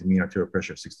with a mean arterial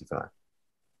pressure of 65.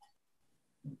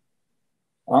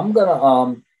 I'm going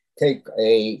to take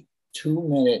a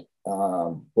 2-minute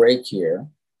break here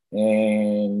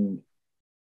and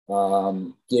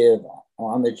give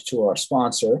homage to our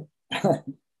sponsor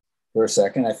for a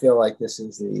second. I feel like this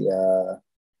is the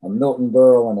Milton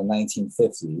Berle in the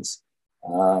 1950s.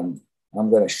 I'm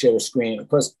going to share a screen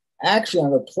because actually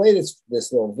I'm going to play this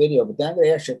little video, but then I'm going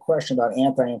to ask you a question about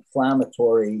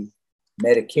anti-inflammatory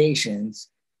medications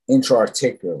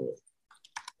intra-articularly.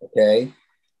 Okay,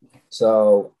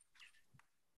 so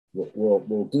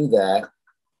we'll do that.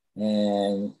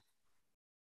 And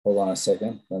hold on a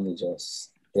second. Let me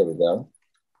just, here we go.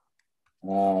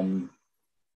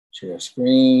 Share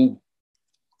screen.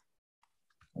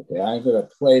 Okay, I'm going to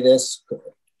play this.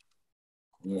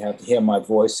 You have to hear my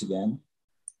voice again.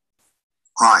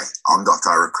 Hi, I'm Dr.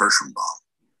 Ira Kirschenbaum,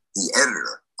 the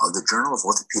editor of the Journal of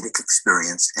Orthopedic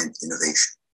Experience and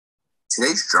Innovation.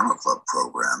 Today's Journal Club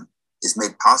program is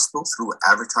made possible through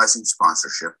advertising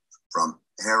sponsorship from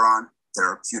Heron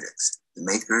Therapeutics, the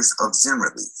makers of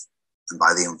ZYNRELEF, and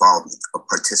by the involvement of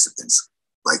participants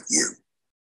like you.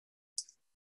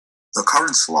 The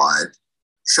current slide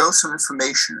shows some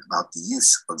information about the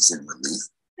use of ZYNRELEF,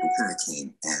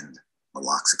 bupivacaine, and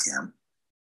meloxicam.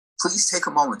 Please take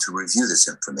a moment to review this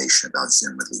information about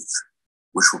ZYNRELEF,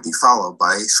 which will be followed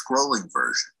by a scrolling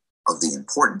version of the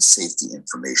important safety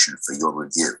information for your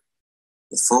review.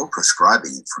 The full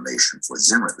prescribing information for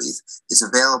ZYNRELEF is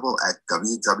available at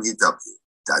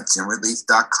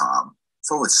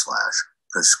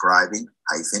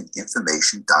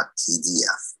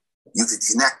www.zynreleaf.com/prescribing-information.pdf. You can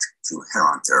connect to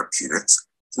Heron Therapeutics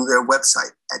through their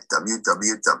website at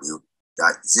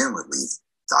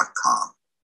www.zynreleaf.com.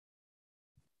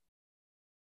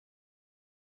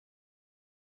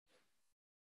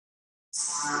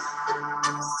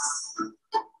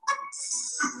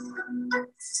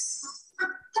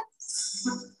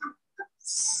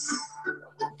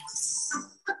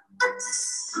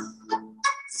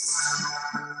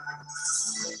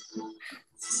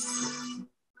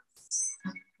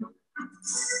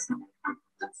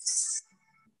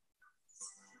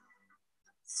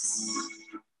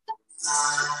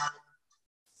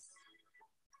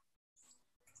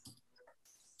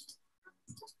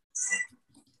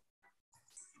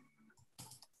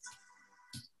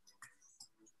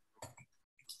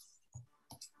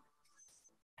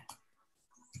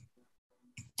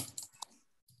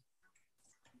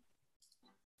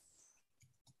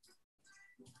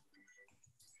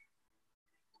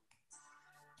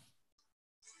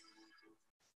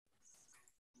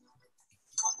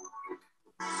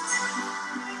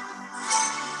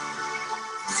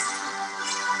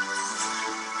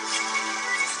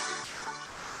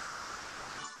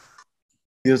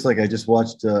 Feels like I just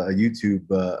watched a YouTube.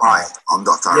 Hi, I'm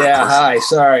Dr. Yeah, hi,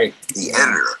 sorry. The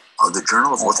editor of the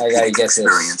Journal of Orthopedic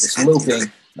Experience. It's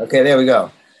looping. Okay, there we go.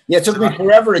 Yeah, it took me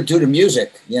forever to do the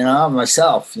music,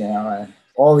 myself,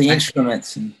 all the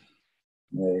instruments and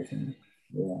everything.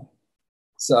 Yeah.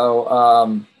 So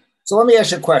let me ask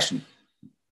you a question.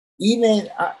 Even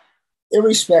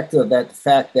irrespective of the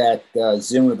fact that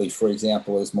ZYNRELEF, for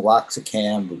example, is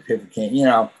meloxicam,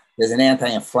 bupivacaine, there's an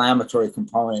anti-inflammatory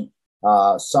component.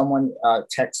 Someone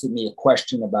texted me a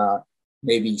question about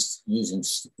maybe using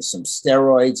some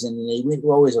steroids, and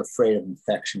we're always afraid of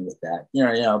infection with that,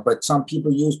 but some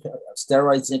people use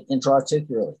steroids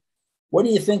intra-articularly. What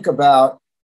do you think about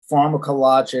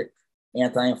pharmacologic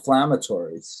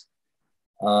anti-inflammatories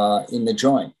in the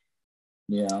joint?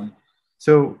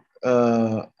 So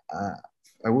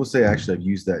I will say, actually, I've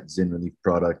used that ZYNRELIEF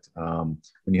product. When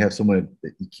you have someone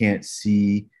that you can't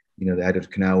see, the adductor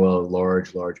canal well,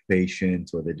 large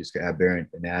patients, or they just got aberrant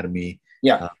anatomy.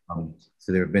 Yeah.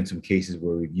 So there have been some cases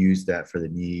where we've used that for the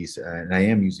knees, and I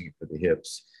am using it for the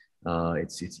hips.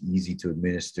 It's easy to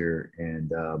administer,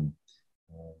 and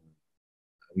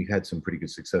we've had some pretty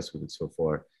good success with it so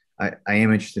far. I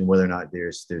am interested in whether or not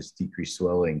there's decreased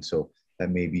swelling, so that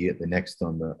may be at the next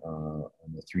on the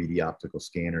 3D optical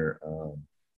scanner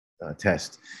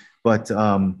test. But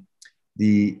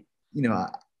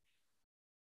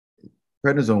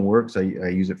prednisone works. I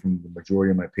use it from the majority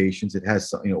of my patients. It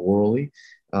has, orally.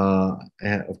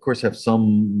 Of course, have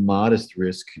some modest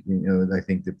risk, I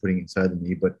think they're putting inside the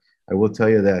knee. But I will tell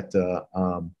you that,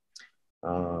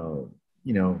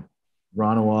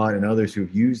 Ranawat and others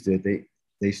who've used it,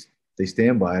 they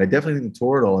stand by it. I definitely think the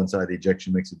Toradol inside the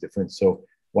injection makes a difference. So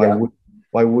why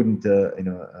wouldn't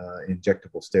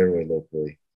injectable steroid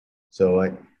locally? So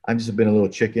I've just been a little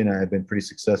chicken. I've been pretty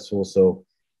successful. So,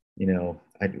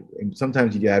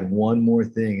 sometimes you add one more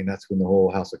thing, and that's when the whole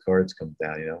house of cards comes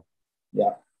down.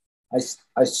 Yeah,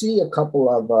 I see a couple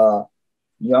of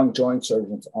young joint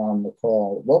surgeons on the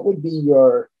call. What would be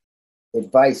your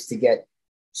advice to get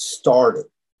started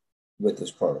with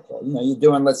this protocol? You're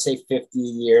doing, let's say, 50 a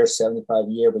year, 75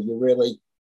 a year, but you really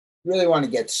want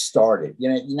to get started.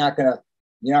 You're not gonna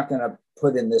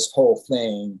put in this whole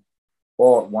thing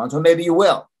all at once, or maybe you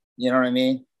will. You know what I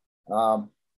mean?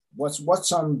 What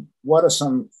are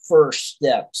some first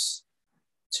steps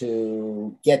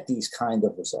to get these kind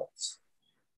of results?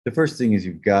 The first thing is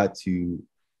you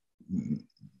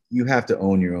have to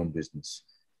own your own business.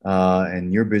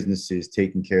 And your business is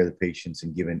taking care of the patients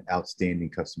and giving outstanding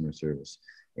customer service.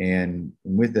 And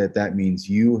with that means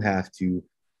you have to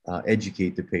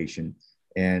educate the patient.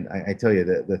 And I tell you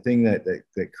that the thing that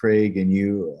Craig and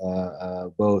you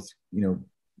both,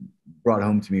 brought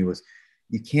home to me was,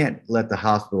 you can't let the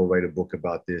hospital write a book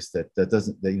about this that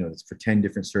doesn't, it's for 10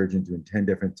 different surgeons doing 10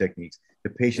 different techniques. The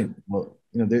patient,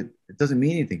 it doesn't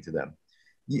mean anything to them.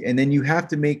 And then you have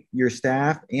to make your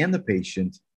staff and the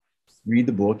patient read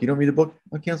the book. You don't read the book,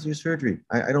 I'll cancel your surgery.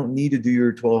 I don't need to do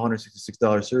your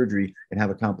 $1,266 surgery and have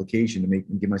a complication to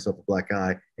give myself a black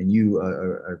eye and you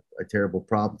a terrible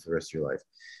problem for the rest of your life.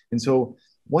 And so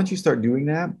once you start doing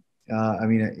that,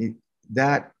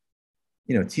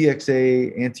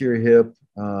 TXA, anterior hip,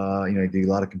 I do a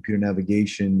lot of computer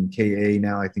navigation. KA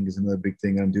now I think is another big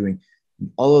thing I'm doing.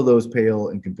 All of those pale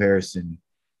in comparison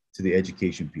to the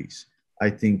education piece. I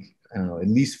think at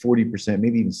least 40%,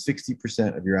 maybe even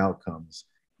 60% of your outcomes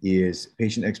is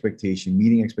patient expectation,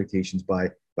 meeting expectations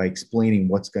by explaining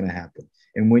what's going to happen.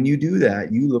 And when you do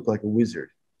that, you look like a wizard.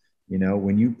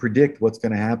 When you predict what's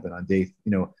going to happen on day,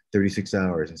 36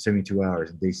 hours and 72 hours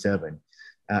and day 7,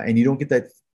 and you don't get that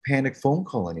panic phone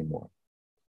call anymore.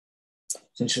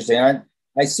 It's interesting.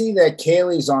 I see that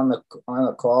Kaylee's on the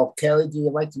call. Kaylee, do you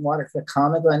want to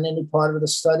comment on any part of the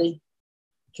study?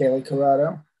 Kaylee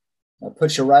Corrado, I'll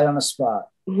put you right on the spot.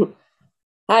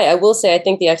 Hi, I will say I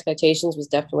think the expectations was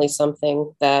definitely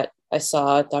something that I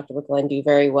saw Dr. Wickline do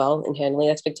very well in handling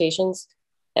expectations.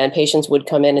 And patients would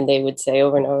come in and they would say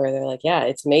over and over, they're like, yeah,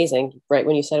 it's amazing. Right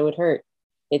when you said it would hurt,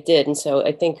 it did. And so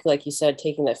I think, like you said,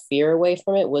 taking that fear away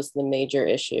from it was the major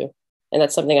issue. And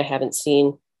that's something I haven't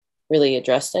seen really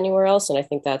addressed anywhere else. And I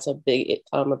think that's a big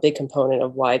component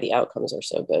of why the outcomes are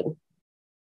so good.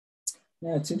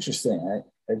 Yeah, it's interesting.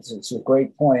 It's a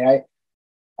great point.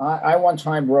 I one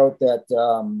time wrote that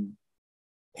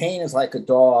pain is like a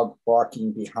dog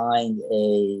barking behind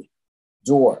a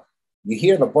door. You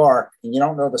hear the bark and you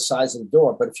don't know the size of the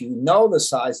door. But if you know the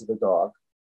size of the dog,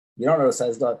 you don't know the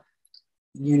size of the dog,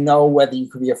 you know whether you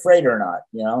could be afraid or not.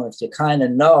 If you kind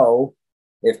of know,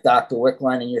 if Dr.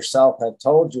 Wickline and yourself have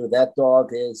told you that dog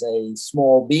is a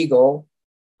small beagle,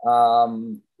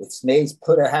 it's may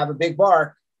have a big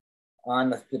bark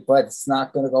but it's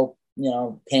not going to go,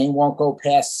 pain won't go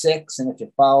past 6. And if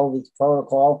you follow the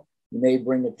protocol, you may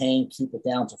bring the pain, keep it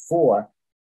down to 4,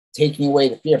 taking away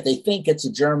the fear. If they think it's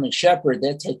a German Shepherd,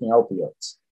 they're taking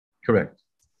opioids. Correct.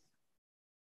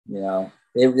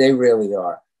 They really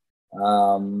are.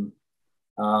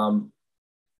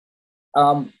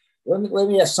 Let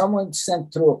me ask, someone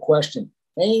sent through a question.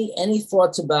 Any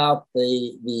thoughts about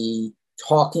the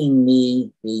talking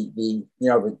me, the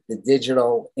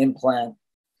digital implant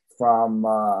from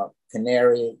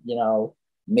Canary,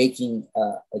 making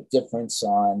a difference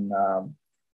on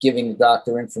giving the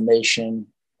doctor information.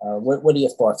 What are your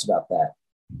thoughts about that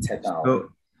technology?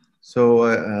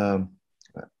 So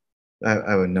I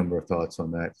have a number of thoughts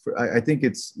on that. I think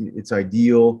it's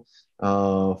ideal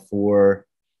for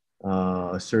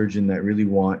a surgeon that really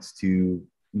wants to,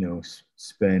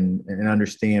 spend and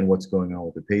understand what's going on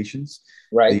with the patients.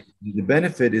 Right. The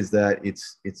benefit is that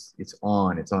it's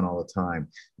on all the time.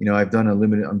 I'm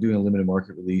doing a limited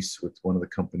market release with one of the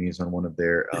companies on one of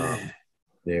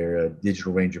their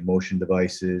digital range of motion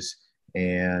devices,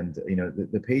 and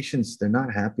the patients, they're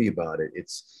not happy about it.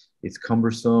 It's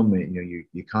cumbersome.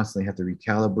 You constantly have to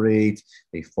recalibrate.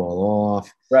 They fall off.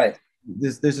 Right.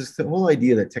 There's this whole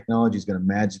idea that technology is going to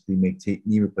magically make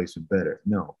knee replacement better.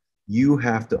 No, you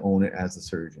have to own it as a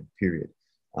surgeon, period.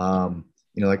 When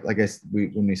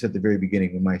we said at the very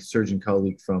beginning, when my surgeon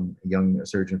colleague a young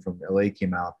surgeon from LA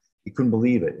came out, he couldn't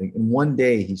believe it. In one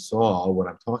day, he saw what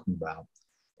I'm talking about.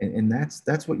 And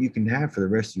that's what you can have for the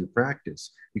rest of your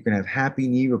practice. You can have happy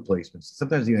knee replacements,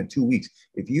 sometimes even 2 weeks.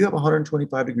 If you have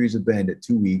 125 degrees of bend at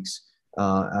 2 weeks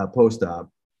post-op,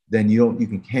 then you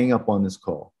can hang up on this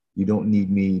call. You don't need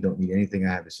me. You don't need anything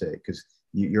I have to say, because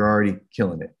you're already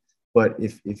killing it. But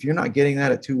if you're not getting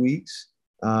that at 2 weeks,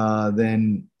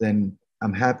 then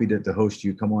I'm happy to host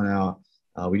you. Come on out.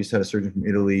 We just had a surgeon from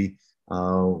Italy.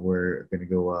 We're going to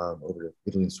go over to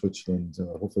Italy and Switzerland,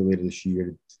 hopefully later this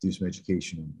year, to do some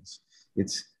education on this.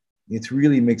 It's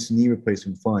really makes knee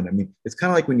replacement fun. I mean, it's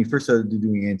kind of like when you first started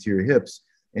doing anterior hips,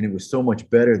 and it was so much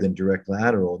better than direct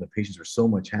lateral. The patients were so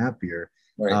much happier.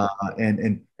 Right.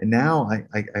 And now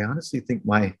I honestly think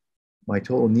my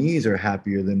total knees are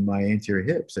happier than my anterior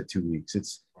hips at 2 weeks.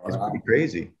 It's pretty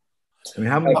crazy. I mean,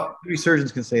 how many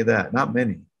surgeons can say that? Not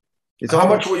many. How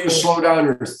much will you slow down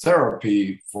your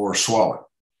therapy for swelling?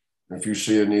 If you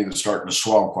see a knee that's starting to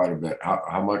swell quite a bit,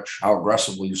 how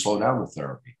aggressive will you slow down the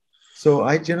therapy? So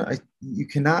you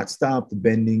cannot stop the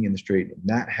bending and the straightening.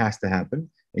 That has to happen.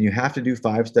 And you have to do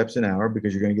 5 steps an hour,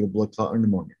 because you're going to get a blood clot or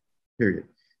pneumonia, period.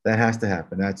 That has to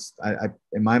happen. That's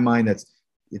in my mind,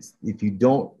 if you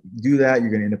don't do that,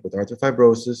 you're going to end up with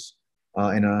arthrofibrosis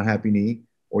and an unhappy knee,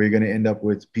 or you're going to end up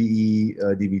with PE,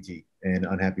 DVT, and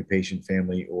unhappy patient,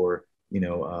 family, or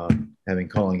having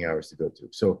calling hours to go through.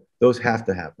 So those have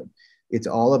to happen. It's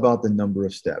all about the number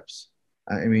of steps.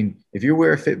 I mean, if you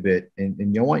wear a Fitbit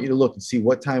and I want you to look and see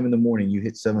what time in the morning you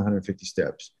hit 750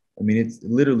 steps. I mean, it's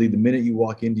literally the minute you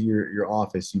walk into your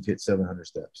office, you've hit 700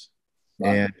 steps.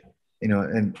 Wow.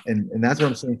 And that's what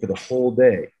I'm saying for the whole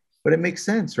day. But it makes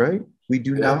sense, right? We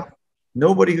do not.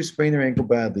 Nobody who sprained their ankle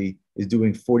badly is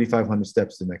doing 4,500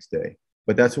 steps the next day.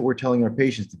 But that's what we're telling our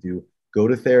patients to do. Go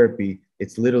to therapy.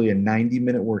 It's literally a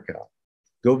 90-minute workout.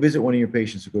 Go visit one of your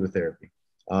patients who go to therapy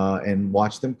and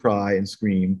watch them cry and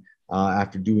scream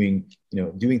after doing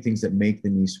things that make the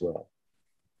knee swell.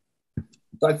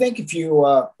 So I think if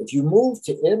you move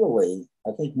to Italy,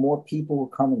 I think more people will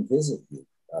come and visit you.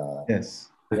 Yes.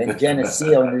 Than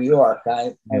Geneseo, New York.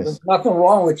 There's nothing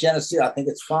wrong with Geneseo. I think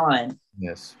it's fine.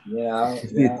 Yes.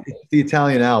 It's the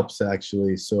Italian Alps,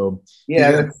 actually. So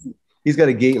yeah, he's got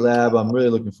a gait lab. I'm really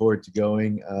looking forward to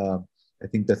going. I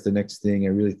think that's the next thing. I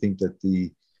really think that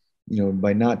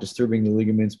by not disturbing the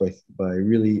ligaments, by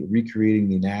really recreating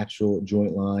the natural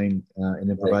joint line, and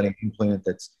then providing an implant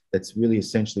that's really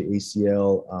essentially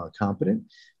ACL competent,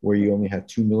 where you only have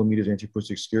 2 millimeters anterior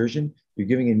excursion, you're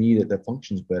giving a knee that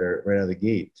functions better right out of the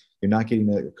gate. You're not getting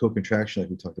the co-contraction like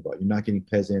we talked about. You're not getting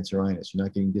pes anserinus. You're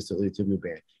not getting distal iliotibial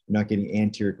band. You're not getting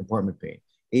anterior compartment pain.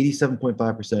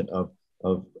 87.5%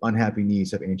 of unhappy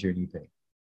knees have anterior knee pain.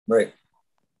 Right.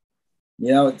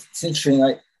 It's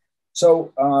interesting.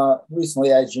 So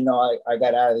recently, as you know, I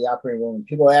got out of the operating room, and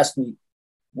people ask me,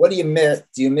 what do you miss?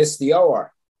 Do you miss the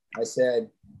OR? I said,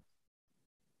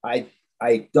 I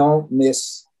don't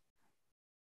miss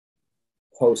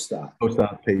post-op.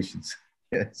 Post-op patients,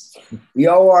 yes. The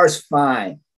OR is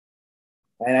fine,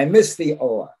 and I miss the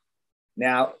OR.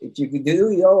 Now, if you could do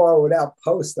the OR without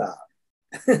post-op,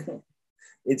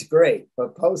 it's great.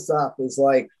 But post-op is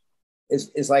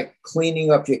like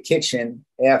cleaning up your kitchen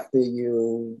after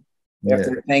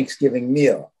the Thanksgiving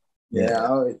meal.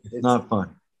 It's not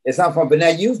fun. It's not fun. But now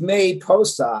you've made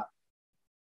post-op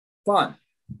fun.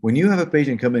 When you have a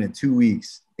patient come in 2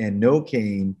 weeks and no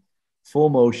cane, full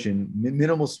motion,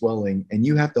 minimal swelling, and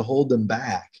you have to hold them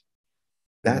back,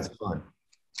 that's fun.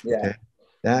 Yeah. Okay?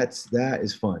 That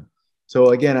is fun.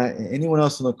 So again, anyone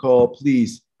else on the call,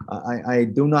 please, I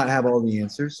do not have all the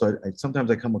answers. So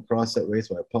sometimes I come across that way,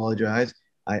 so I apologize.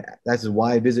 That's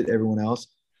why I visit everyone else.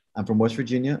 I'm from West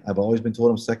Virginia. I've always been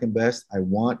told I'm second best. I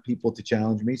want people to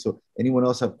challenge me. So anyone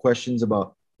else have questions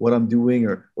about what I'm doing,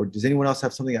 or does anyone else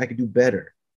have something I could do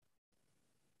better?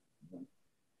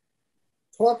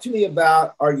 Talk to me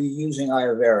about, are you using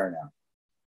Iovera now?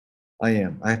 I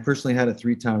am. I personally had it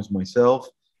 3 times myself.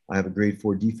 I have a grade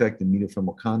 4 defect in medial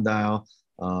femoral condyle.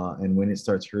 And when it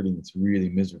starts hurting, it's really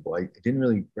miserable. I didn't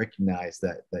really recognize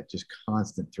that just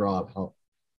constant throb, how,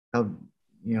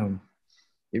 you know,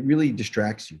 it really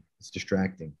distracts you. It's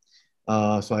distracting.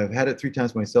 So I've had it 3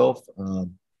 times myself.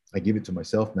 I give it to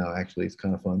myself now, actually. It's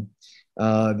kind of fun.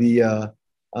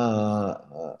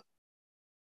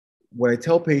 What I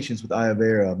tell patients with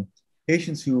Iovera,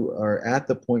 patients who are at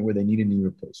the point where they need a knee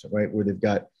replacement, right, where they've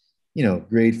got,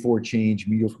 grade 4 change,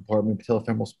 medial compartment,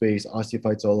 patellofemoral space,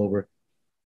 osteophytes all over,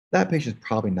 that patient's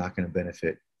probably not going to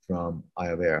benefit from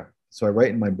Iovera. So I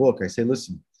write in my book, I say,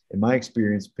 listen, in my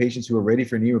experience, patients who are ready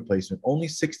for knee replacement, only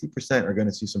 60% are going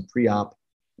to see some pre-op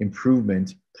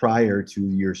improvement prior to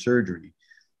your surgery.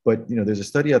 But there's a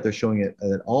study out there showing it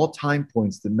at all time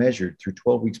points that measured through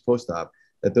 12 weeks post-op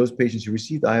that those patients who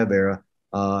received Iovera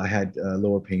had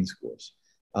lower pain scores.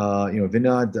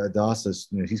 Vinod Dasas,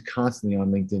 he's constantly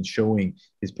on LinkedIn showing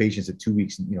his patients at 2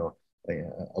 weeks,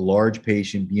 a large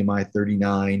patient, BMI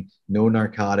 39, no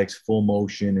narcotics, full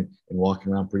motion, and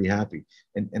walking around pretty happy.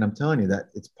 And I'm telling you that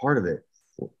it's part of it.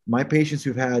 My patients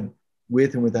who've had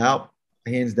with and without,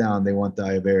 hands down, they want the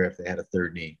Iovera if they had a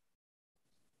third knee.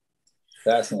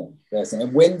 Fascinating.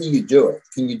 And when do you do it?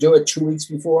 Can you do it 2 weeks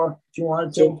before if you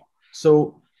wanted to?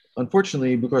 So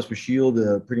unfortunately, Blue Cross Blue Shield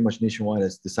pretty much nationwide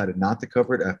has decided not to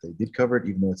cover it after they did cover it,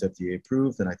 even though it's FDA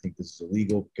approved. And I think this is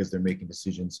illegal because they're making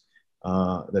decisions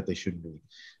that they shouldn't be.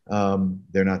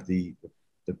 They're not the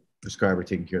prescriber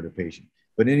taking care of the patient.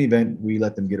 But in any event, we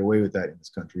let them get away with that in this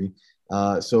country.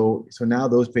 So now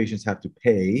those patients have to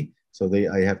pay. So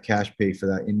I have cash pay for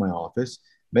that in my office.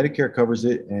 Medicare covers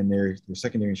it, and their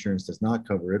secondary insurance does not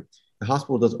cover it. The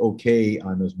hospital does okay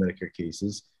on those Medicare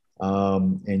cases,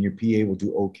 and your PA will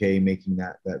do okay making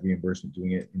that reimbursement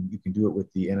doing it. And you can do it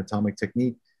with the anatomic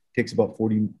technique. It takes about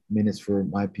 40 minutes for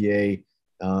my PA.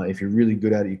 If you're really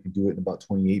good at it, you can do it in about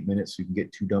 28 minutes. So you can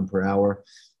get 2 done per hour.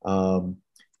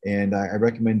 And I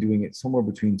recommend doing it somewhere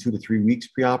between 2 to 3 weeks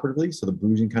preoperatively, so the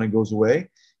bruising kind of goes away.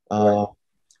 Right.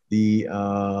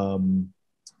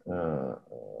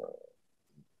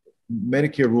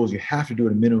 Medicare rules, you have to do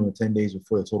it a minimum of 10 days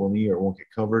before the total knee or it won't get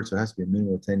covered. So it has to be a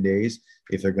minimum of 10 days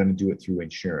if they're going to do it through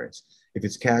insurance. If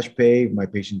it's cash pay, my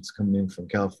patient's coming in from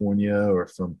California or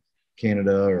from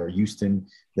Canada or Houston,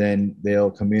 then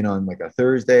they'll come in on like a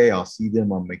Thursday. I'll see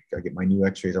them. I get my new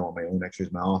x-rays. I want my own x-rays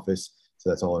in my office. So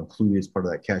that's all included as part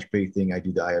of that cash pay thing. I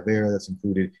do the Iovera, that's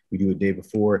included. We do it the day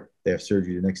before. They have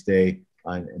surgery the next day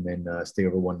and then stay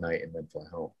over one night and then fly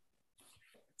home.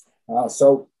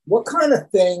 So what kind of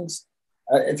things,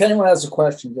 if anyone has a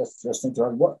question, just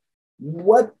interrupt,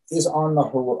 what is on the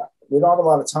horizon? We don't have a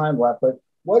lot of time left, but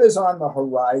what is on the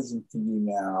horizon for you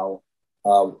now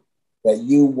that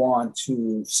you want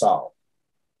to solve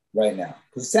right now?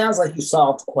 Because it sounds like you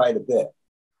solved quite a bit.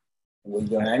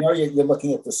 I know you're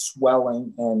looking at the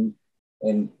swelling and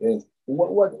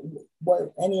what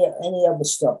any other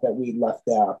stuff that we left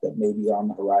out that may be on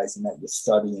the horizon that you're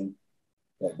studying,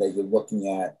 that you're looking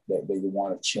at, that you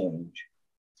want to change?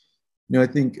 I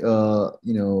think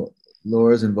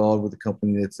Laura's involved with a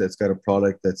company that's got a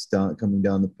product that's coming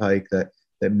down the pike that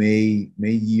may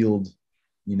yield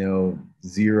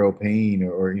zero pain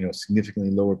or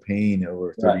significantly lower pain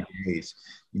over 30 days.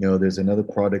 There's another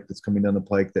product that's coming down the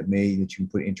pike that you can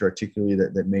put intra-articularly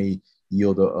that may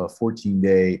yield a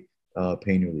 14-day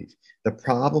pain relief. The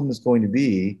problem is going to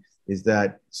be is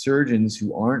that surgeons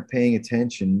who aren't paying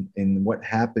attention in what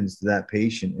happens to that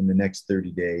patient in the next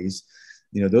 30 days,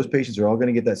 those patients are all going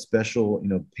to get that special,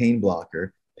 pain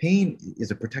blocker. Pain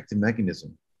is a protective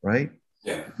mechanism, right?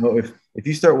 Yeah. If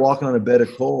you start walking on a bed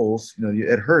of coals,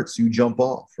 it hurts, you jump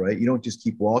off, right? You don't just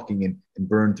keep walking and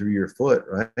burn through your foot,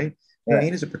 right?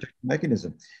 Pain is a protective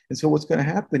mechanism. And so what's going to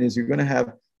happen is you're going to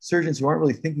have surgeons who aren't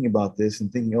really thinking about this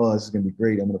and thinking, oh, this is going to be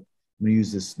great. I'm going to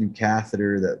use this new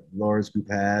catheter that Laura's group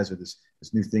has, or this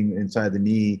new thing inside the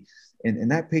knee. And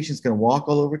that patient's going to walk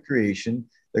all over creation.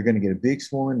 They're going to get a big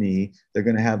swollen knee. They're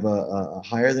going to have a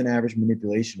higher than average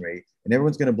manipulation rate. And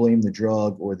everyone's going to blame the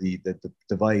drug or the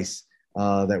device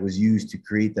that was used to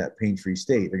create that pain-free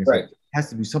state. They're going to say, it has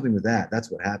to do something with that. That's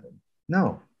what happened.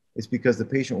 No, it's because the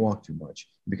patient walked too much,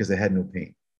 because they had no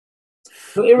pain.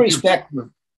 So irrespective,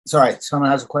 sorry,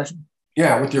 someone has a question?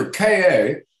 Yeah, with your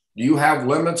KA, do you have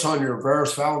limits on your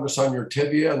varus valgus on your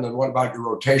tibia? And then what about your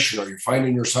rotation? Are you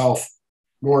finding yourself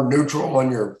more neutral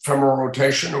on your femoral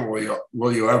rotation, or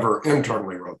will you ever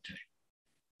internally rotate?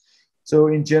 So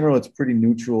in general, it's pretty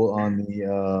neutral on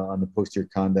the posterior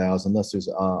condyles, unless there's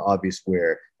obvious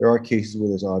wear. There are cases where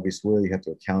there's obvious wear. You have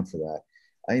to account for that.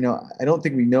 I don't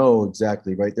think we know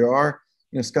exactly, right? There are,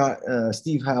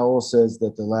 Steve Howell says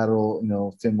that the lateral,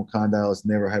 femoral condyle is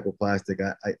never hypoplastic.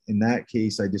 In that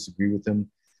case, I disagree with him.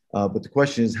 But the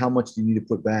question is, how much do you need to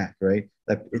put back, right?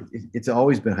 It's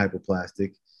always been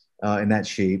hypoplastic in that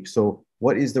shape. So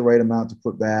what is the right amount to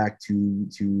put back to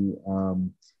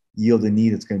yield a knee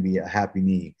that's going to be a happy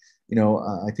knee?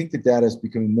 I think the data is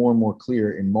becoming more and more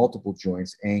clear in multiple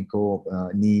joints, ankle,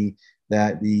 knee,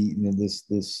 that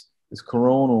this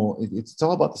coronal, it's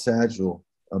all about the sagittal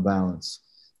balance,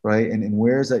 right? And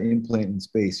where's that implant in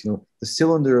space? The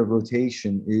cylinder of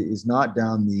rotation is not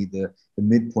down the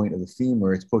midpoint of the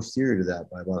femur. It's posterior to that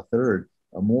by about a third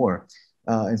or more.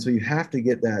 And so you have to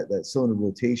get that cylinder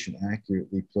rotation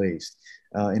accurately placed.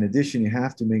 In addition, you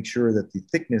have to make sure that the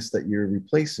thickness that you're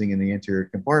replacing in the anterior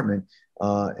compartment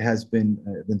has been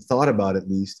thought about at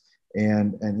least.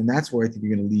 And that's where I think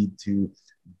you're going to lead to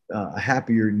a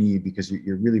happier knee, because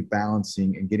you're really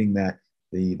balancing and getting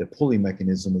the pulley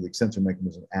mechanism or the extensor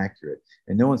mechanism accurate.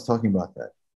 And no one's talking about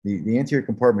that. The anterior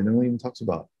compartment, no one even talks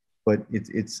about. But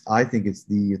I think it's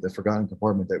the forgotten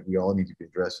compartment that we all need to be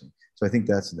addressing. So I think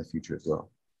that's in the future as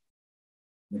well.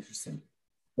 Interesting.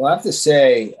 Well, I have to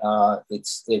say,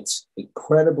 it's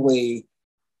incredibly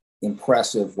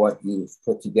impressive what you've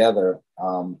put together,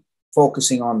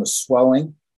 focusing on the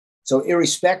swelling. So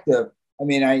irrespective,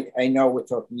 I know we're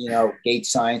talking, Gate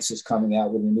Science is coming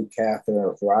out with a new catheter.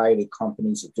 A variety of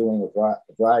companies are doing a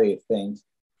variety of things,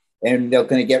 and they're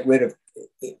going to get rid of,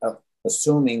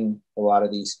 assuming a lot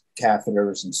of these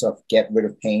catheters and stuff, get rid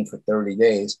of pain for 30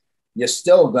 days. You're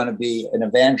still going to be an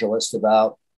evangelist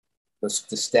about the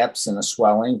steps and the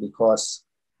swelling, because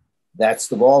that's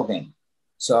the ball game.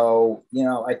 So,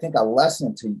 I think a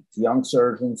lesson to young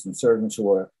surgeons and surgeons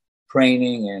who are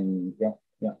training and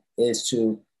is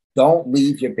to don't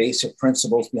leave your basic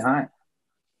principles behind.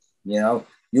 You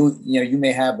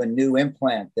may have a new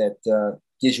implant that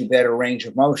gives you better range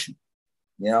of motion.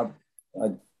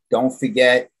 Don't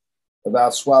forget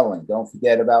about swelling. Don't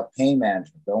forget about pain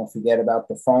management. Don't forget about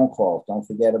the phone calls. Don't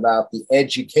forget about the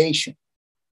education.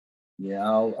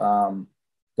 Don't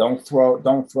throw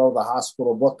the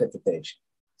hospital book at the patient.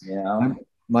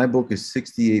 My book is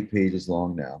 68 pages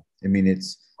long now.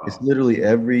 It's literally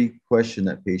every question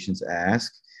that patients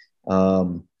ask.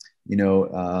 I've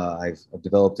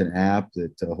developed an app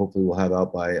that hopefully we'll have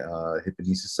out by Hip and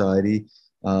Knee Society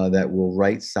that will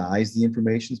right size the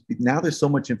information. Now there's so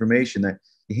much information that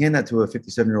you hand that to a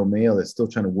 57-year-old male that's still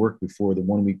trying to work before the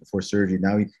 1 week before surgery.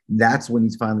 Now that's when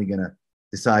he's finally going to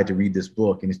decide to read this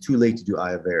book, and it's too late to do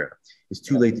iovera. It's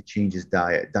too late to change his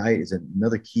diet. Diet is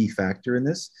another key factor in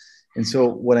this. And so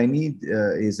what I need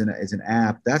is an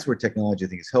app. That's where technology I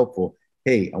think is helpful.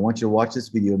 Hey, I want you to watch this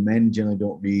video. Men generally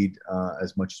don't read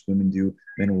as much as women do.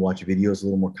 Men will watch videos a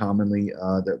little more commonly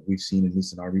that we've seen, at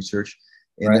least in our research.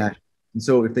 And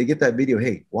so if they get that video,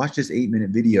 hey, watch this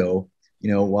 8-minute video,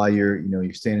 while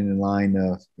you're standing in line,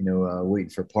 waiting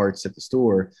for parts at the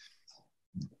store.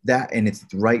 And it's at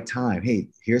the right time. Hey,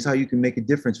 here's how you can make a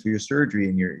difference for your surgery,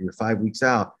 and you're 5 weeks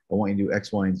out. I want you to do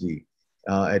X, Y, and Z.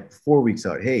 At 4 weeks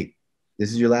out, hey,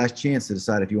 this is your last chance to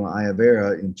decide if you want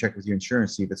iovera, and check with your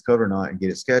insurance, see if it's covered or not, and get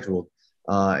it scheduled.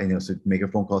 So make a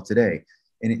phone call today.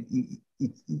 And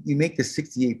you make the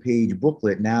 68-page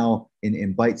booklet now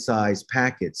in bite-sized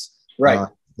packets. Right.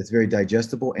 That's very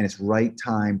digestible, and it's right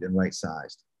timed and right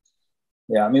sized.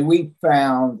 Yeah, we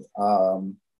found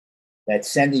that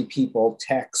sending people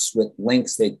texts with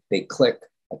links they click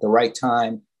at the right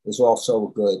time is also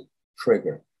a good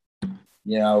trigger.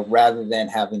 Rather than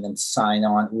having them sign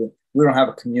on. We don't have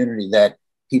a community that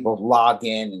people log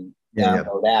in and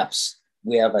download apps.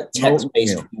 We have a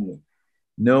text-based community.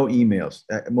 No emails.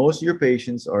 Most of your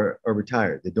patients are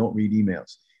retired. They don't read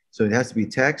emails. So it has to be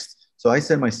text. So I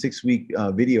send my 6-week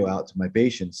video out to my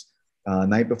patients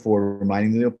night before,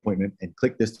 reminding them of the appointment, and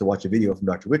click this to watch a video from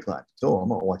Dr. Wickline. So I'm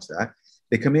going to watch that.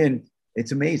 They come in.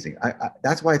 It's amazing.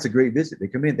 That's why it's a great visit. They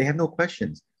come in. They have no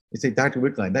questions. They say, Dr.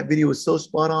 Wickline, that video was so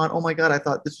spot on. Oh my God, I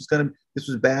thought this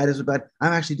was bad.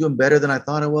 I'm actually doing better than I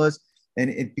thought I was. And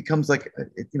it becomes like,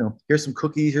 here's some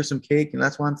cookies, here's some cake, and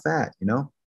that's why I'm fat,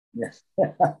 Yes.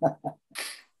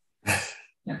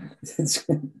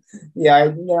 Yeah,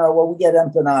 we get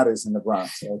empanadas in the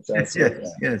Bronx. So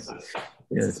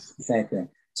Yes. Same thing.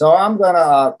 So I'm going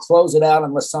to close it out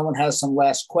unless someone has some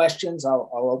last questions. I'll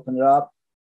open it up.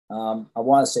 I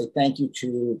want to say thank you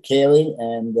to Kaylee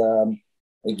and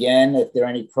Again, if there are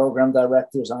any program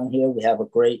directors on here, we have a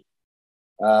great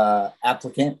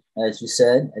applicant, as you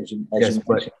said, as you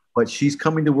but she's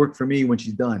coming to work for me when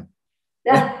she's done.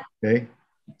 Okay,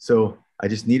 so I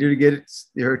just need her to get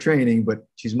her training, but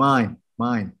she's mine,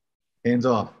 hands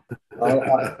off.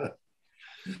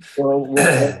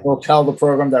 We'll tell the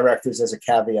program directors as a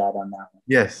caveat on that one.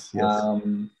 Yes.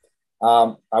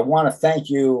 I want to thank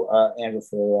you, Andrew,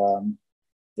 for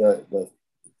for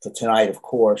tonight, of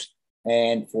course,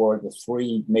 and for the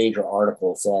 3 major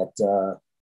articles that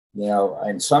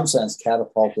in some sense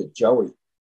catapulted Joey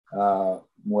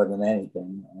more than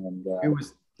anything. And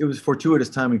it was fortuitous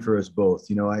timing for us both.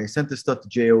 I sent this stuff to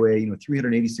JOEI,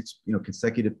 386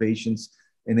 consecutive patients,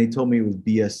 and they told me it was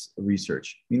BS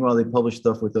research. Meanwhile, they published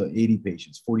stuff with 80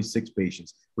 patients, 46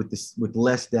 patients, with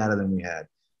less data than we had.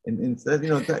 And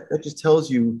that just tells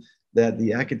you that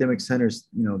the academic centers,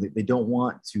 they don't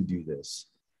want to do this.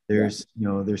 They're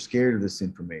scared of this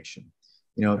information.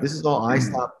 This is all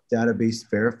iStop database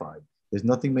verified. There's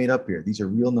nothing made up here. These are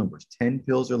real numbers. 10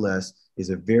 pills or less is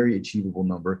a very achievable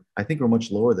number. I think we're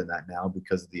much lower than that now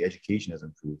because the education has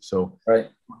improved. So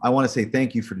I want to say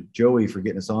thank you for Joey for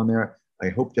getting us on there. I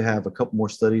hope to have a couple more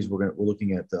studies. We're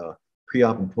looking at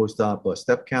pre-op and post-op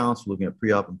step counts. We're looking at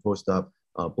pre-op and post-op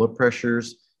blood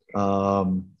pressures. We're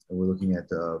looking at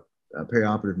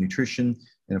perioperative nutrition,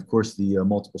 and of course the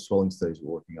multiple swelling studies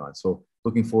we're working on. So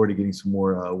looking forward to getting some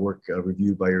more work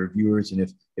reviewed by your reviewers, and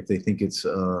if they think it's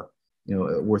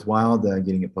worthwhile,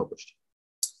 getting it published.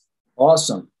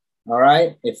 Awesome. All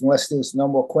right. Unless there's no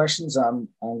more questions, I'm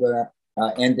gonna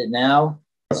end it now.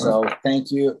 So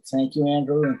thank you,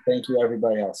 Andrew, and thank you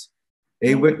everybody else.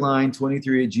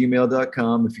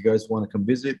 awickline23@gmail.com. If you guys want to come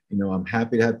visit, I'm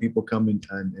happy to have people come and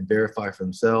verify for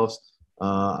themselves.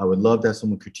 I would love to have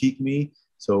someone critique me.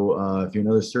 So if you're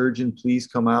another surgeon, please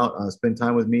come out, spend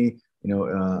time with me,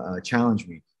 challenge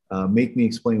me, make me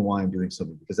explain why I'm doing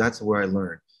something, because that's where I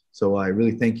learn. So I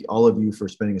really thank all of you for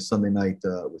spending a Sunday night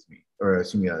with me, or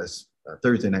excuse me,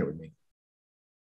 Thursday night with me.